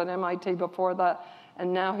Brandeis. He was at MIT before that,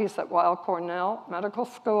 and now he's at Weill Cornell Medical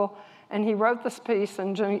School. And he wrote this piece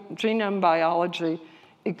in Genome Biology,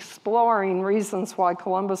 exploring reasons why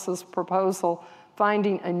Columbus's proposal,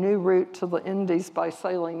 finding a new route to the Indies by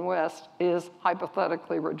sailing west, is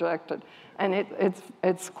hypothetically rejected. And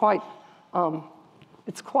it's quite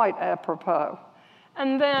apropos.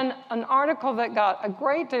 And then an article that got a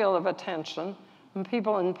great deal of attention from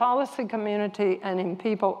people in the policy community and in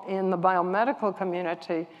people in the biomedical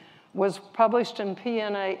community was published in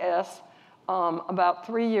PNAS about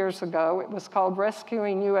 3 years ago. It was called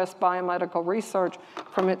Rescuing U.S. Biomedical Research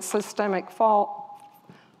from its Systemic Flaws.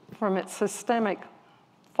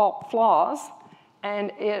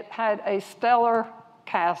 And it had a stellar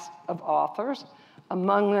cast of authors.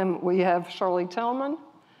 Among them, we have Shirley Tillman,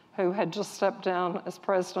 who had just stepped down as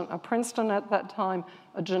president of Princeton at that time,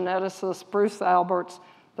 a geneticist, Bruce Alberts,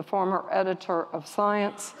 the former editor of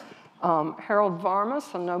Science, Harold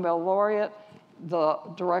Varmus, a Nobel laureate, the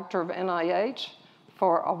director of NIH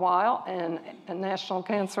for a while, and a National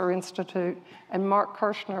Cancer Institute, and Mark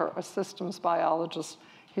Kirshner, a systems biologist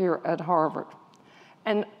here at Harvard.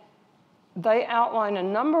 And they outline a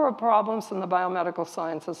number of problems in the biomedical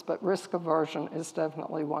sciences, but risk aversion is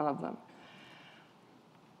definitely one of them.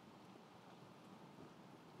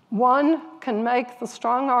 One can make the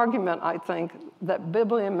strong argument, I think, that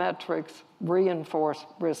bibliometrics reinforce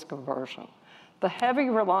risk aversion. The heavy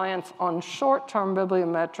reliance on short-term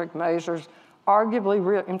bibliometric measures arguably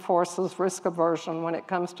reinforces risk aversion when it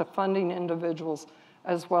comes to funding individuals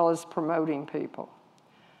as well as promoting people.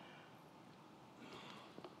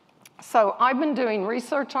 So I've been doing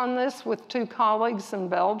research on this with two colleagues in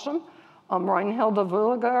Belgium, Reinhilde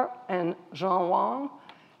Vulliger and Jean Wang,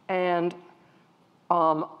 and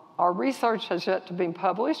our research has yet to be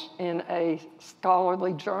published in a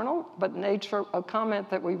scholarly journal, but Nature, a comment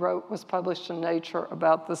that we wrote was published in Nature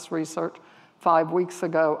about this research 5 weeks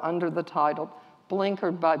ago under the title,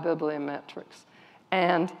 Blinkered by Bibliometrics.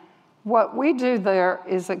 And what we do there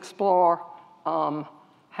is explore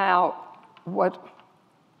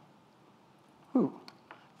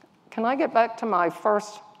can I get back to my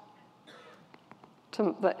first,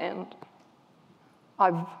 to the end?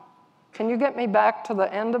 Can you get me back to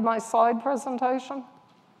the end of my slide presentation?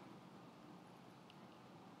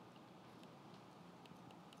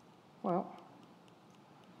 Well,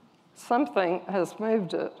 something has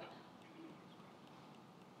moved it.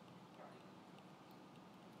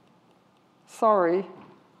 Sorry.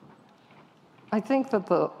 I think that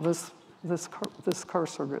this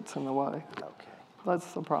cursor gets in the way. Okay.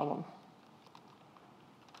 That's the problem.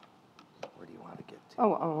 Where do you want to get to?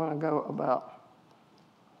 Oh, I want to go about.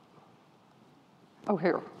 Oh,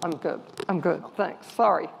 here. I'm good. I'm good. Thanks.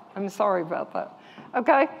 Sorry. I'm sorry about that.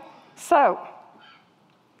 Okay. So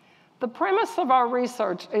the premise of our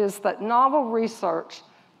research is that novel research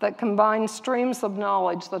that combines streams of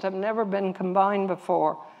knowledge that have never been combined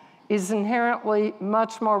before is inherently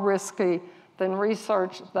much more risky than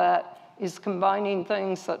research that is combining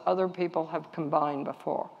things that other people have combined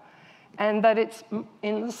before. And that it's,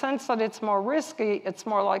 in the sense that it's more risky, it's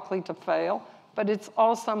more likely to fail, but it's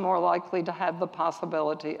also more likely to have the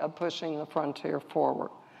possibility of pushing the frontier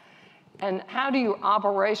forward. And how do you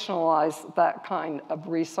operationalize that kind of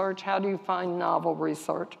research? How do you find novel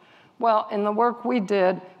research? Well, in the work we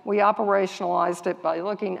did, we operationalized it by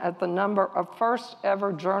looking at the number of first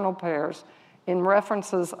ever journal pairs in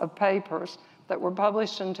references of papers that were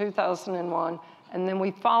published in 2001, and then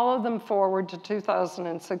we follow them forward to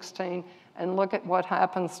 2016 and look at what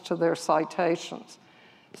happens to their citations.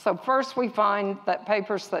 So first we find that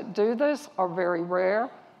papers that do this are very rare.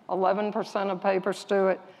 11% of papers do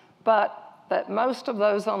it, but that most of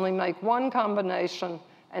those only make one combination,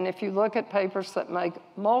 and if you look at papers that make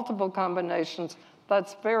multiple combinations,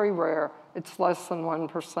 that's very rare. It's less than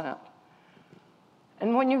 1%.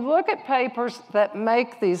 And when you look at papers that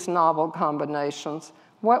make these novel combinations,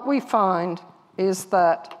 what we find is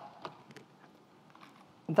that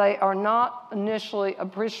they are not initially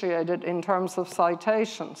appreciated in terms of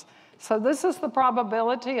citations. So this is the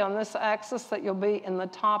probability on this axis that you'll be in the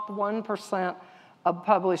top 1% of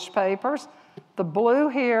published papers. The blue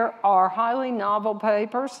here are highly novel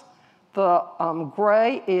papers. The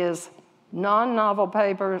gray is non-novel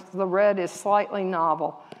papers. The red is slightly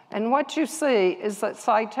novel. And what you see is that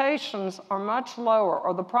citations are much lower,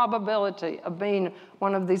 or the probability of being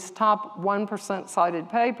one of these top 1% cited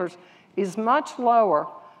papers is much lower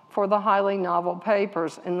for the highly novel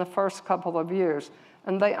papers in the first couple of years.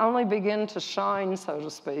 And they only begin to shine, so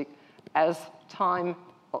to speak, as time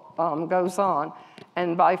goes on.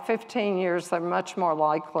 And by 15 years, they're much more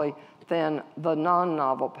likely than the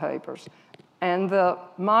non-novel papers. And the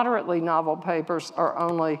moderately novel papers are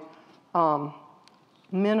only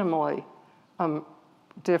minimally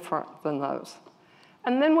different than those.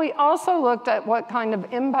 And then we also looked at what kind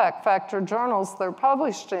of impact factor journals they're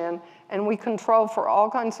published in, and we control for all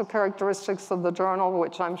kinds of characteristics of the journal,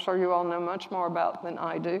 which I'm sure you all know much more about than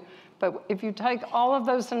I do. But if you take all of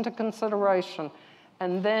those into consideration,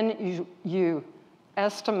 and then you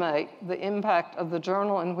estimate the impact of the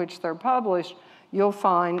journal in which they're published, you'll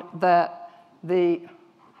find that the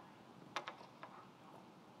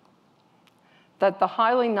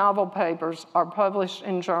highly novel papers are published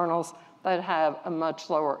in journals that have a much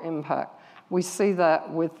lower impact. We see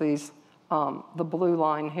that with these, the blue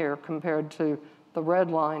line here compared to the red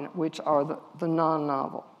line, which are the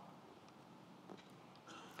non-novel.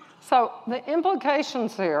 So the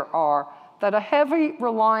implications here are that a heavy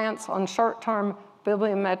reliance on short-term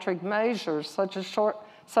bibliometric measures, such as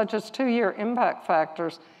 2-year impact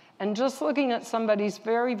factors, and just looking at somebody's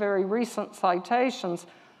very, very recent citations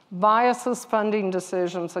biases funding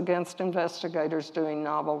decisions against investigators doing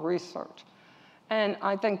novel research. And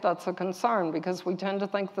I think that's a concern because we tend to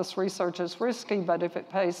think this research is risky, but if it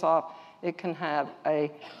pays off, it can have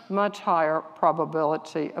a much higher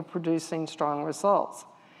probability of producing strong results.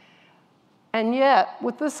 And yet,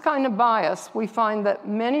 with this kind of bias, we find that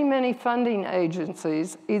many, many funding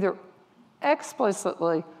agencies either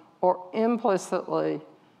explicitly or implicitly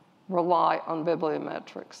rely on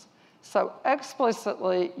bibliometrics. So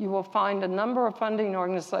explicitly, you will find a number of funding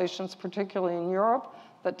organizations, particularly in Europe,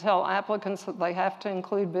 that tell applicants that they have to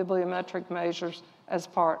include bibliometric measures as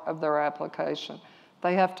part of their application.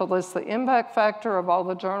 They have to list the impact factor of all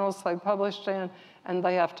the journals they published in, and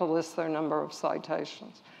they have to list their number of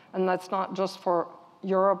citations. And that's not just for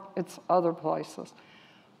Europe, it's other places.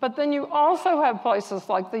 But then you also have places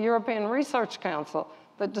like the European Research Council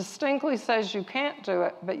that distinctly says you can't do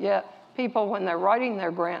it, but yet people, when they're writing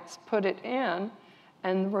their grants, put it in,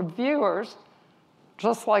 and reviewers,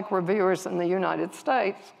 just like reviewers in the United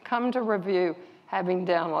States, come to review having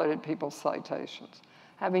downloaded people's citations,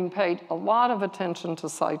 having paid a lot of attention to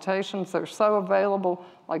citations. They're so available,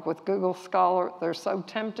 like with Google Scholar, they're so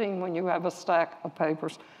tempting when you have a stack of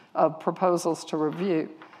papers, of proposals to review.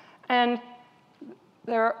 And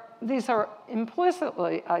these are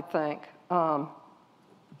implicitly, I think,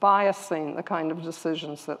 biasing the kind of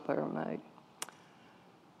decisions that they're made.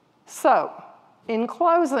 So, in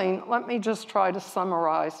closing, let me just try to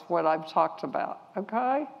summarize what I've talked about,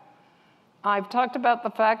 okay? I've talked about the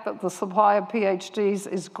fact that the supply of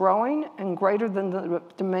PhDs is growing and greater than the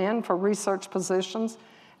demand for research positions.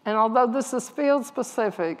 And although this is field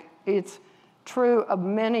specific, it's true of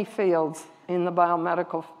many fields in the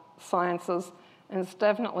biomedical sciences, and it's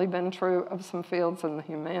definitely been true of some fields in the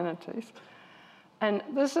humanities. And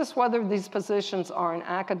this is whether these positions are in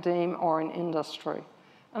academia or in industry.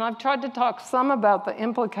 And I've tried to talk some about the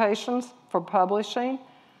implications for publishing.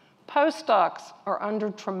 Postdocs are under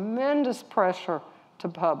tremendous pressure to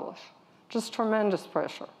publish, just tremendous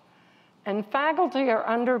pressure. And faculty are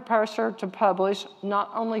under pressure to publish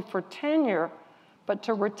not only for tenure, but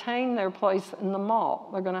to retain their place in the mall.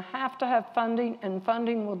 They're going to have funding, and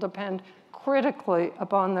funding will depend critically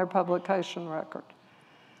upon their publication record.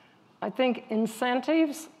 I think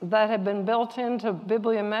incentives that have been built into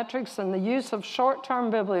bibliometrics and the use of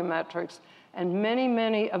short-term bibliometrics, and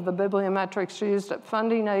many of the bibliometrics used at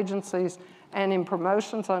funding agencies and in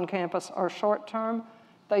promotions on campus are short-term.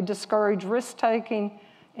 They discourage risk-taking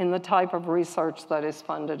in the type of research that is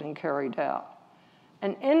funded and carried out.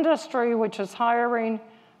 An industry which is hiring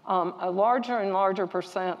a larger and larger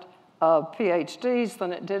percent of PhDs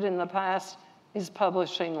than it did in the past is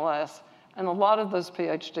publishing less. And a lot of those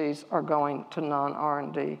PhDs are going to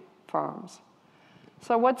non-R&D firms.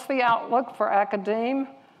 So what's the outlook for academia?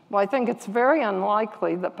 Well, I think it's very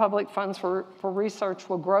unlikely that public funds for research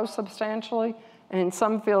will grow substantially, and in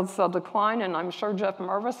some fields they'll decline, and I'm sure Jeff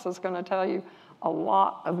Mervis is going to tell you a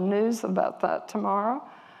lot of news about that tomorrow.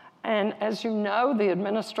 And as you know, the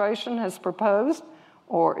administration has proposed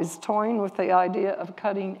or is toying with the idea of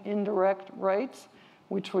cutting indirect rates,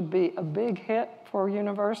 which would be a big hit for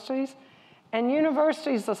universities. And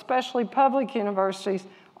universities, especially public universities,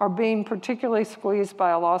 are being particularly squeezed by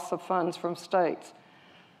a loss of funds from states.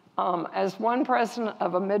 As one president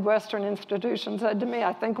of a Midwestern institution said to me,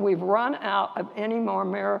 I think we've run out of any more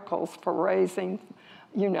miracles for raising,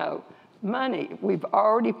 money. We've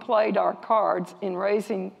already played our cards in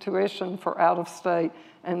raising tuition for out-of-state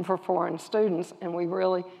and for foreign students, and we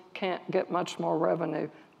really can't get much more revenue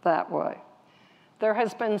that way. There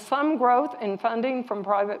has been some growth in funding from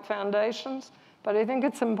private foundations, but I think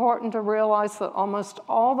it's important to realize that almost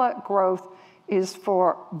all that growth is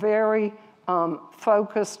for very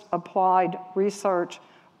focused, applied research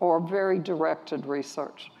or very directed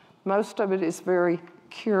research. Most of it is very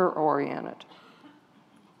cure-oriented.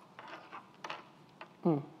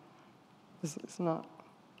 This is not.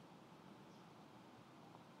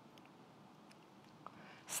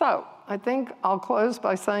 So I think I'll close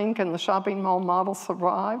by saying, can the shopping mall model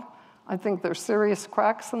survive? I think there's serious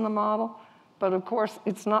cracks in the model, but of course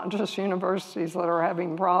it's not just universities that are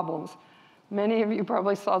having problems. Many of you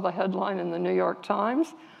probably saw the headline in the New York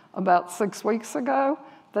Times about 6 weeks ago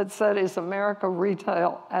that said, is America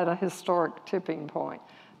retail at a historic tipping point?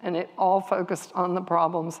 And it all focused on the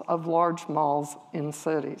problems of large malls in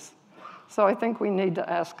cities. So I think we need to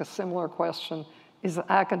ask a similar question, is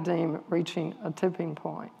academia reaching a tipping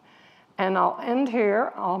point? And I'll end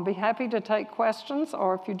here. I'll be happy to take questions,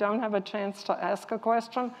 or if you don't have a chance to ask a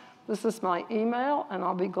question, this is my email, and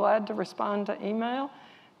I'll be glad to respond to email.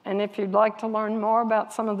 And if you'd like to learn more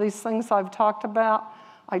about some of these things I've talked about,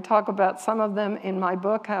 I talk about some of them in my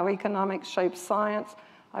book, How Economics Shapes Science.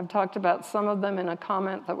 I've talked about some of them in a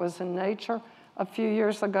comment that was in Nature a few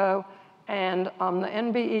years ago. And the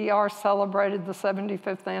NBER celebrated the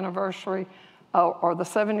 75th anniversary, or the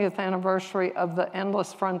 70th anniversary of The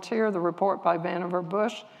Endless Frontier, the report by Vannevar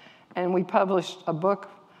Bush. And we published a book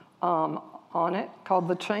on it called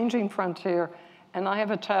The Changing Frontier. And I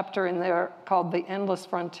have a chapter in there called The Endless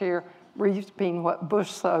Frontier, reaping what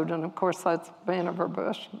Bush sowed. And of course, that's Vannevar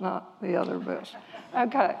Bush, not the other Bush.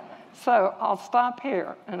 Okay, so I'll stop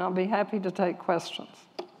here, and I'll be happy to take questions.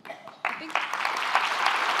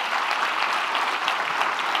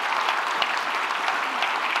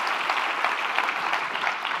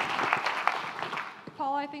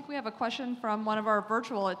 have a question from one of our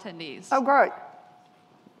virtual attendees. Oh, great.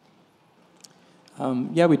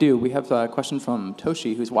 Yeah, we do. We have a question from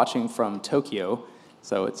Toshi, who's watching from Tokyo.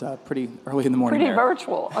 So it's pretty early in the morning. Pretty there.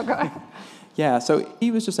 virtual, okay. Yeah, so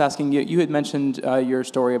he was just asking, you had mentioned your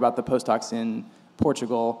story about the postdocs in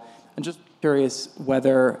Portugal. I'm just curious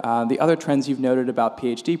whether the other trends you've noted about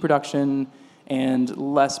PhD production and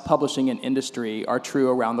less publishing in industry are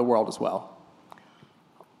true around the world as well.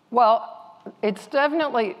 Well, it's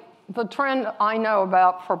definitely, the trend I know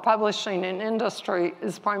about for publishing in industry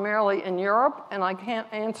is primarily in Europe, and I can't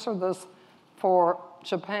answer this for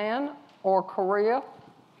Japan or Korea.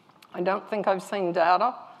 I don't think I've seen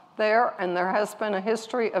data there, and there has been a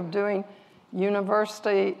history of doing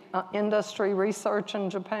university industry research in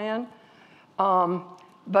Japan.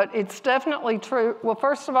 But it's definitely true. Well,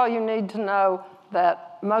 first of all, you need to know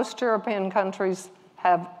that most European countries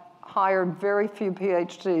have hired very few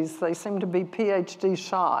PhDs. They seem to be PhD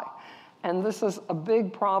shy. And this is a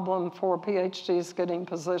big problem for PhDs getting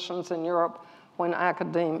positions in Europe when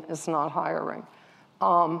academe is not hiring.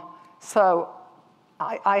 So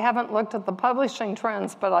I haven't looked at the publishing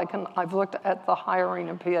trends, but I've looked at the hiring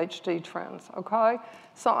of PhD trends, okay?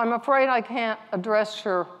 So I'm afraid I can't address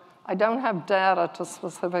I don't have data to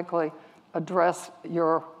specifically address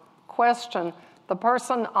your question. The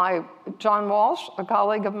person, John Walsh, a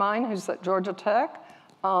colleague of mine who's at Georgia Tech,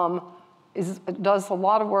 does a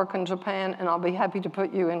lot of work in Japan, and I'll be happy to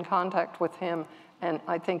put you in contact with him, and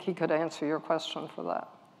I think he could answer your question for that.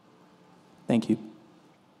 Thank you.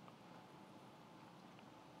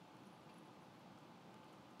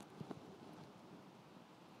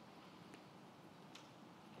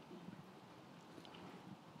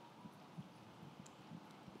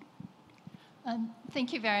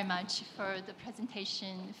 Thank you very much for the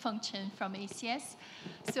presentation function from ACS.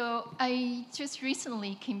 So I just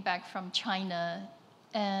recently came back from China,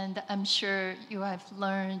 and I'm sure you have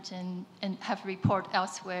learned and have report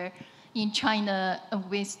elsewhere in China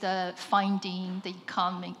with the finding, the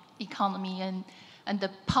economy and the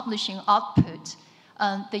publishing output,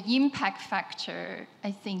 the impact factor,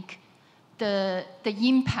 I think the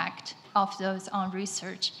impact of those on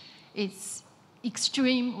research is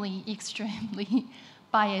extremely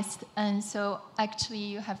biased. And so actually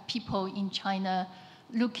you have people in China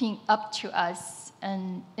looking up to us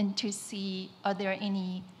and to see are there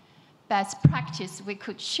any best practice we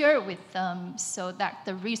could share with them so that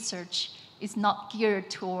the research is not geared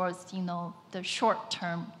towards, the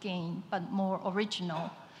short-term gain, but more original.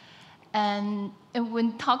 And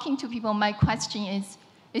when talking to people, my question is,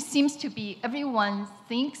 it seems to be everyone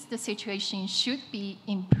thinks the situation should be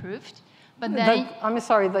improved, but then I'm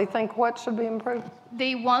sorry, they think what should be improved?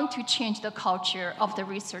 They want to change the culture of the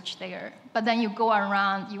research there. But then you go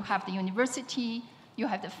around, you have the university, you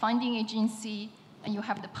have the funding agency, and you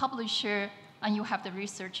have the publisher, and you have the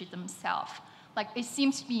researcher themselves. Like it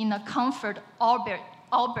seems to be in a comfort orbit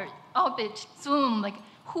zone, like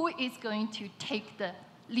who is going to take the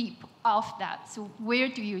leap of that? So where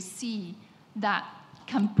do you see that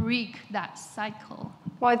can break that cycle?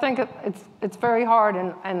 Well, I think it's very hard,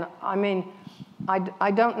 and I mean,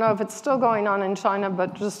 I don't know if it's still going on in China,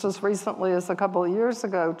 but just as recently as a couple of years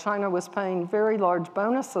ago, China was paying very large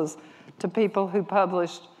bonuses to people who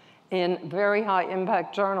published in very high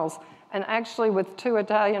impact journals. And actually with 2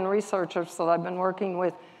 Italian researchers that I've been working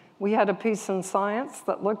with, we had a piece in Science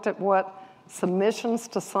that looked at what submissions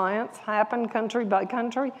to science happened country by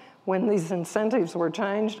country when these incentives were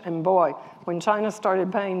changed. And boy, when China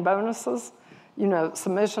started paying bonuses,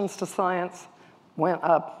 submissions to science went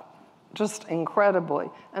up just incredibly.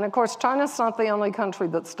 And of course, China's not the only country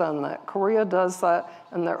that's done that. Korea does that,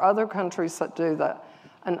 and there are other countries that do that.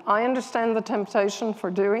 And I understand the temptation for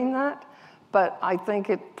doing that, but I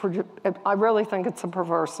really think it's a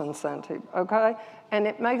perverse incentive, okay? And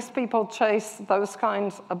it makes people chase those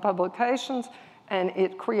kinds of publications, and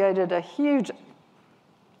it created a huge,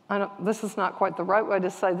 this is not quite the right way to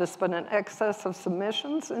say this, but an excess of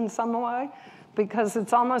submissions in some way, because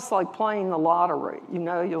it's almost like playing the lottery.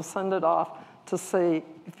 You'll send it off to see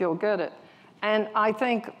if you'll get it. And I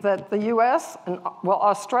think that the US,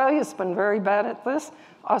 Australia's been very bad at this.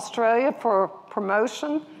 Australia, for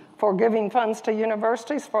promotion, for giving funds to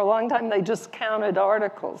universities, for a long time, they just counted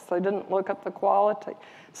articles. They didn't look at the quality.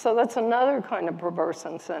 So that's another kind of perverse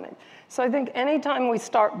incentive. So I think anytime we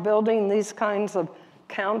start building these kinds of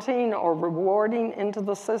counting or rewarding into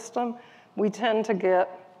the system, we tend to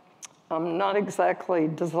get not exactly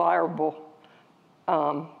desirable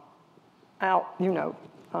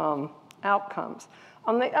outcomes.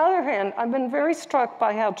 On the other hand, I've been very struck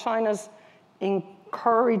by how China's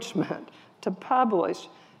encouragement to publish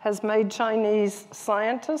has made Chinese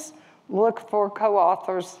scientists look for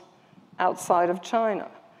co-authors outside of China.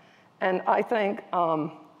 And I think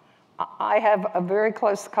I have a very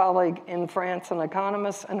close colleague in France, an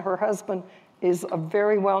economist, and her husband is a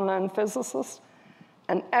very well-known physicist.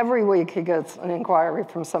 And every week he gets an inquiry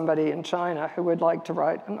from somebody in China who would like to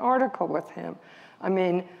write an article with him. I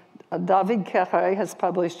mean, David Querret has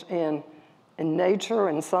published in Nature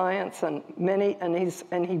and Science and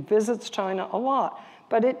he visits China a lot.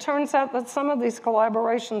 But it turns out that some of these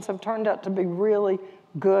collaborations have turned out to be really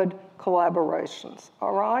good collaborations,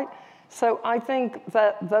 all right? So I think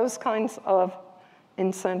that those kinds of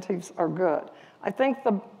incentives are good. I think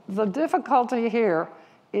the difficulty here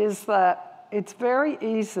is that it's very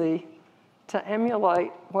easy to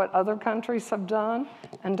emulate what other countries have done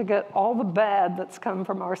and to get all the bad that's come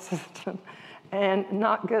from our system and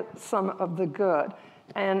not get some of the good.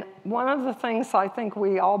 And one of the things I think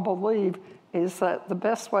we all believe is that the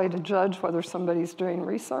best way to judge whether somebody's doing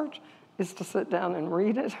research is to sit down and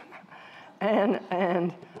read it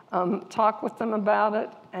and talk with them about it,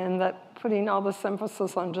 and that putting all this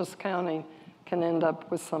emphasis on just counting can end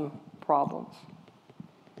up with some problems.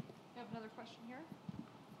 We have another question here.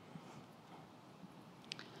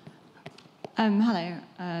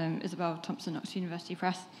 Hello, Isabel Thompson, Oxford University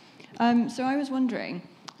Press. So I was wondering,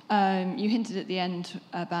 you hinted at the end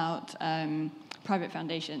about private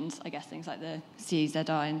foundations, I guess things like the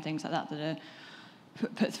CZI and things like that that are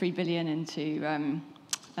put $3 billion into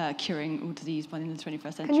curing all disease by the end of the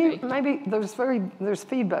 21st century. Can you, maybe there's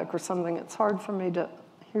feedback or something. It's hard for me to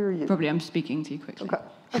hear you. Probably I'm speaking too quickly.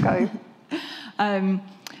 Okay.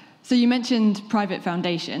 So you mentioned private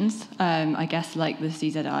foundations, I guess like the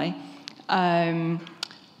CZI.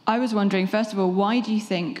 I was wondering, first of all, why do you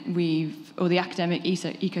think the academic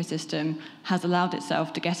ecosystem has allowed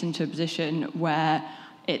itself to get into a position where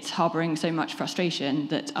it's harboring so much frustration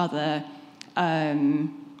that other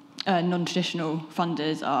non-traditional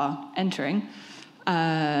funders are entering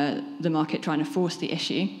the market, trying to force the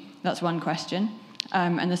issue? That's one question.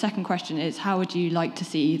 And the second question is, how would you like to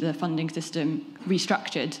see the funding system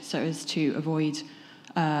restructured so as to avoid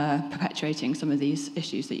perpetuating some of these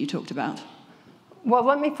issues that you talked about? Well,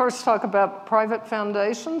 let me first talk about private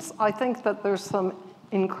foundations. I think that there's some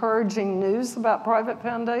encouraging news about private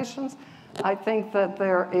foundations. I think that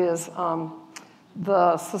there is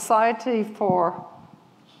the Society for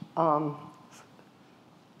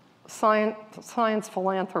Science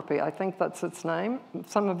Philanthropy, I think that's its name.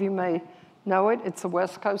 Some of you may know it. It's a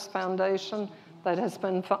West Coast foundation that has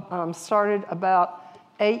been started about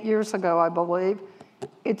 8 years ago, I believe.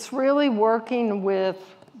 It's really working with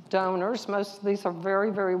donors. Most of these are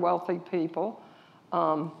very, very wealthy people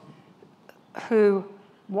who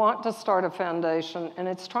want to start a foundation, and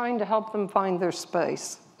it's trying to help them find their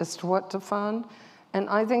space as to what to fund. And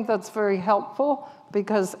I think that's very helpful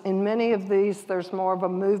because in many of these, there's more of a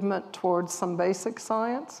movement towards some basic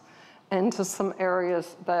science and to some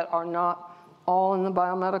areas that are not all in the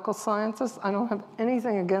biomedical sciences. I don't have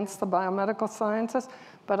anything against the biomedical sciences,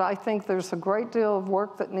 but I think there's a great deal of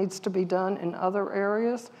work that needs to be done in other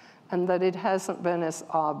areas and that it hasn't been as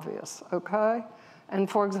obvious, okay? And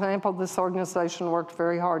for example, this organization worked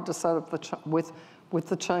very hard to set up with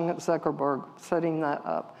the Cheng Zuckerberg, setting that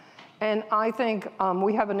up. And I think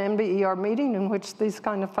we have an MBER meeting in which these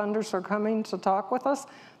kind of funders are coming to talk with us,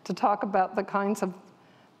 to talk about the kinds of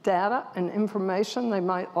data and information they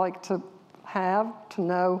might like to have to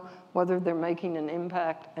know whether they're making an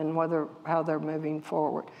impact and how they're moving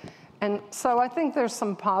forward. And so I think there's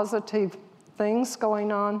some positive things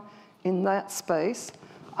going on in that space.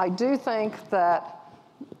 I do think that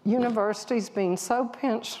universities being so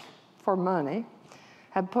pinched for money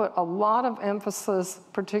have put a lot of emphasis,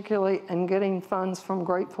 particularly in getting funds from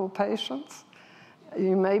grateful patients.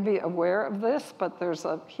 You may be aware of this, but there's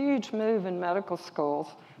a huge move in medical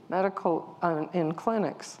schools, in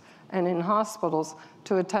clinics, and in hospitals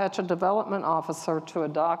to attach a development officer to a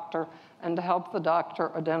doctor and to help the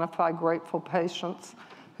doctor identify grateful patients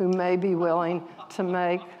who may be willing to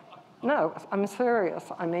make, no, I'm serious.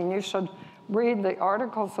 I mean, you should read the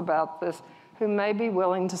articles about this, who may be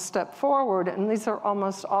willing to step forward, and these are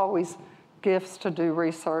almost always gifts to do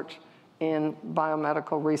research in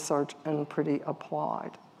biomedical research and pretty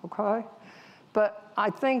applied, okay? But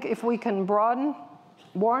I think if we can broaden,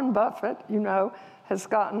 Warren Buffett, has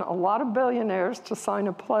gotten a lot of billionaires to sign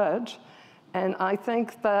a pledge, and I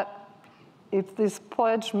think that if this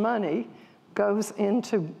pledge money goes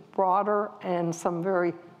into broader and some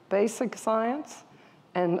very basic science,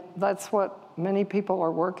 and that's what many people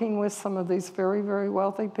are working with, some of these very, very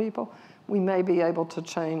wealthy people, we may be able to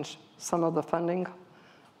change some of the funding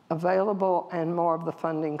available and more of the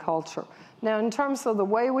funding culture. Now, in terms of the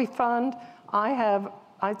way we fund,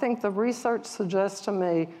 I think the research suggests to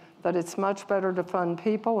me that it's much better to fund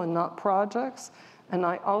people and not projects. And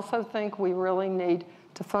I also think we really need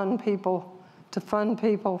to fund people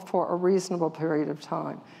for a reasonable period of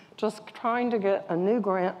time. Just trying to get a new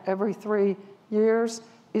grant every 3 years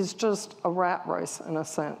is just a rat race in a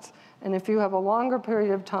sense. And if you have a longer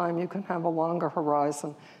period of time, you can have a longer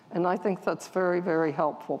horizon. And I think that's very, very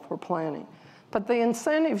helpful for planning. But the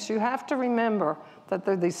incentives, you have to remember that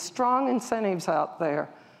there are these strong incentives out there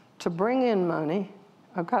to bring in money,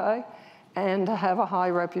 okay, and to have a high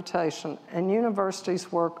reputation. And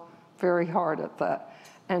universities work very hard at that.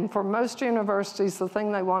 And for most universities, the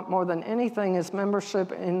thing they want more than anything is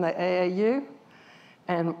membership in the AAU.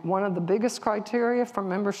 And one of the biggest criteria for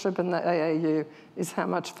membership in the AAU is how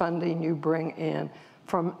much funding you bring in.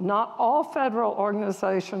 From not all federal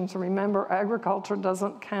organizations, remember, agriculture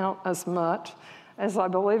doesn't count as much as I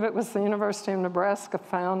believe it was the University of Nebraska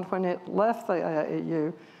found when it left the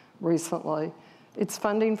AAU recently. It's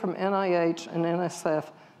funding from NIH and NSF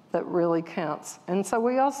that really counts. And so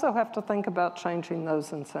we also have to think about changing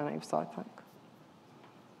those incentives, I think.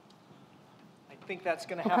 I think that's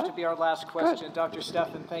going to have to be our last question. Good. Dr.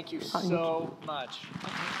 Stephan, thank you so much.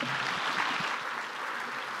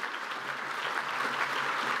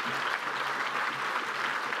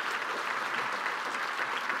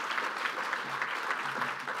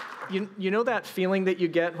 You know that feeling that you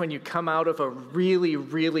get when you come out of a really,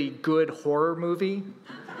 really good horror movie?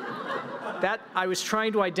 That I was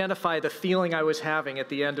trying to identify the feeling I was having at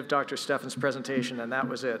the end of Dr. Stephan's presentation, and that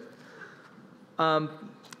was it.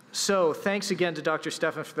 So thanks again to Dr.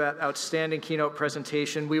 Stephan for that outstanding keynote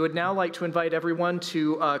presentation. We would now like to invite everyone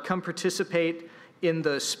to come participate in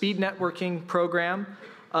the speed networking program,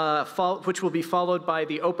 which will be followed by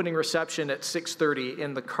the opening reception at 6:30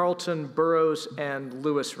 in the Carlton, Burroughs, and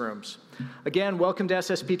Lewis rooms. Again, welcome to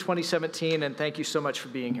SSP 2017, and thank you so much for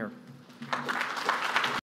being here.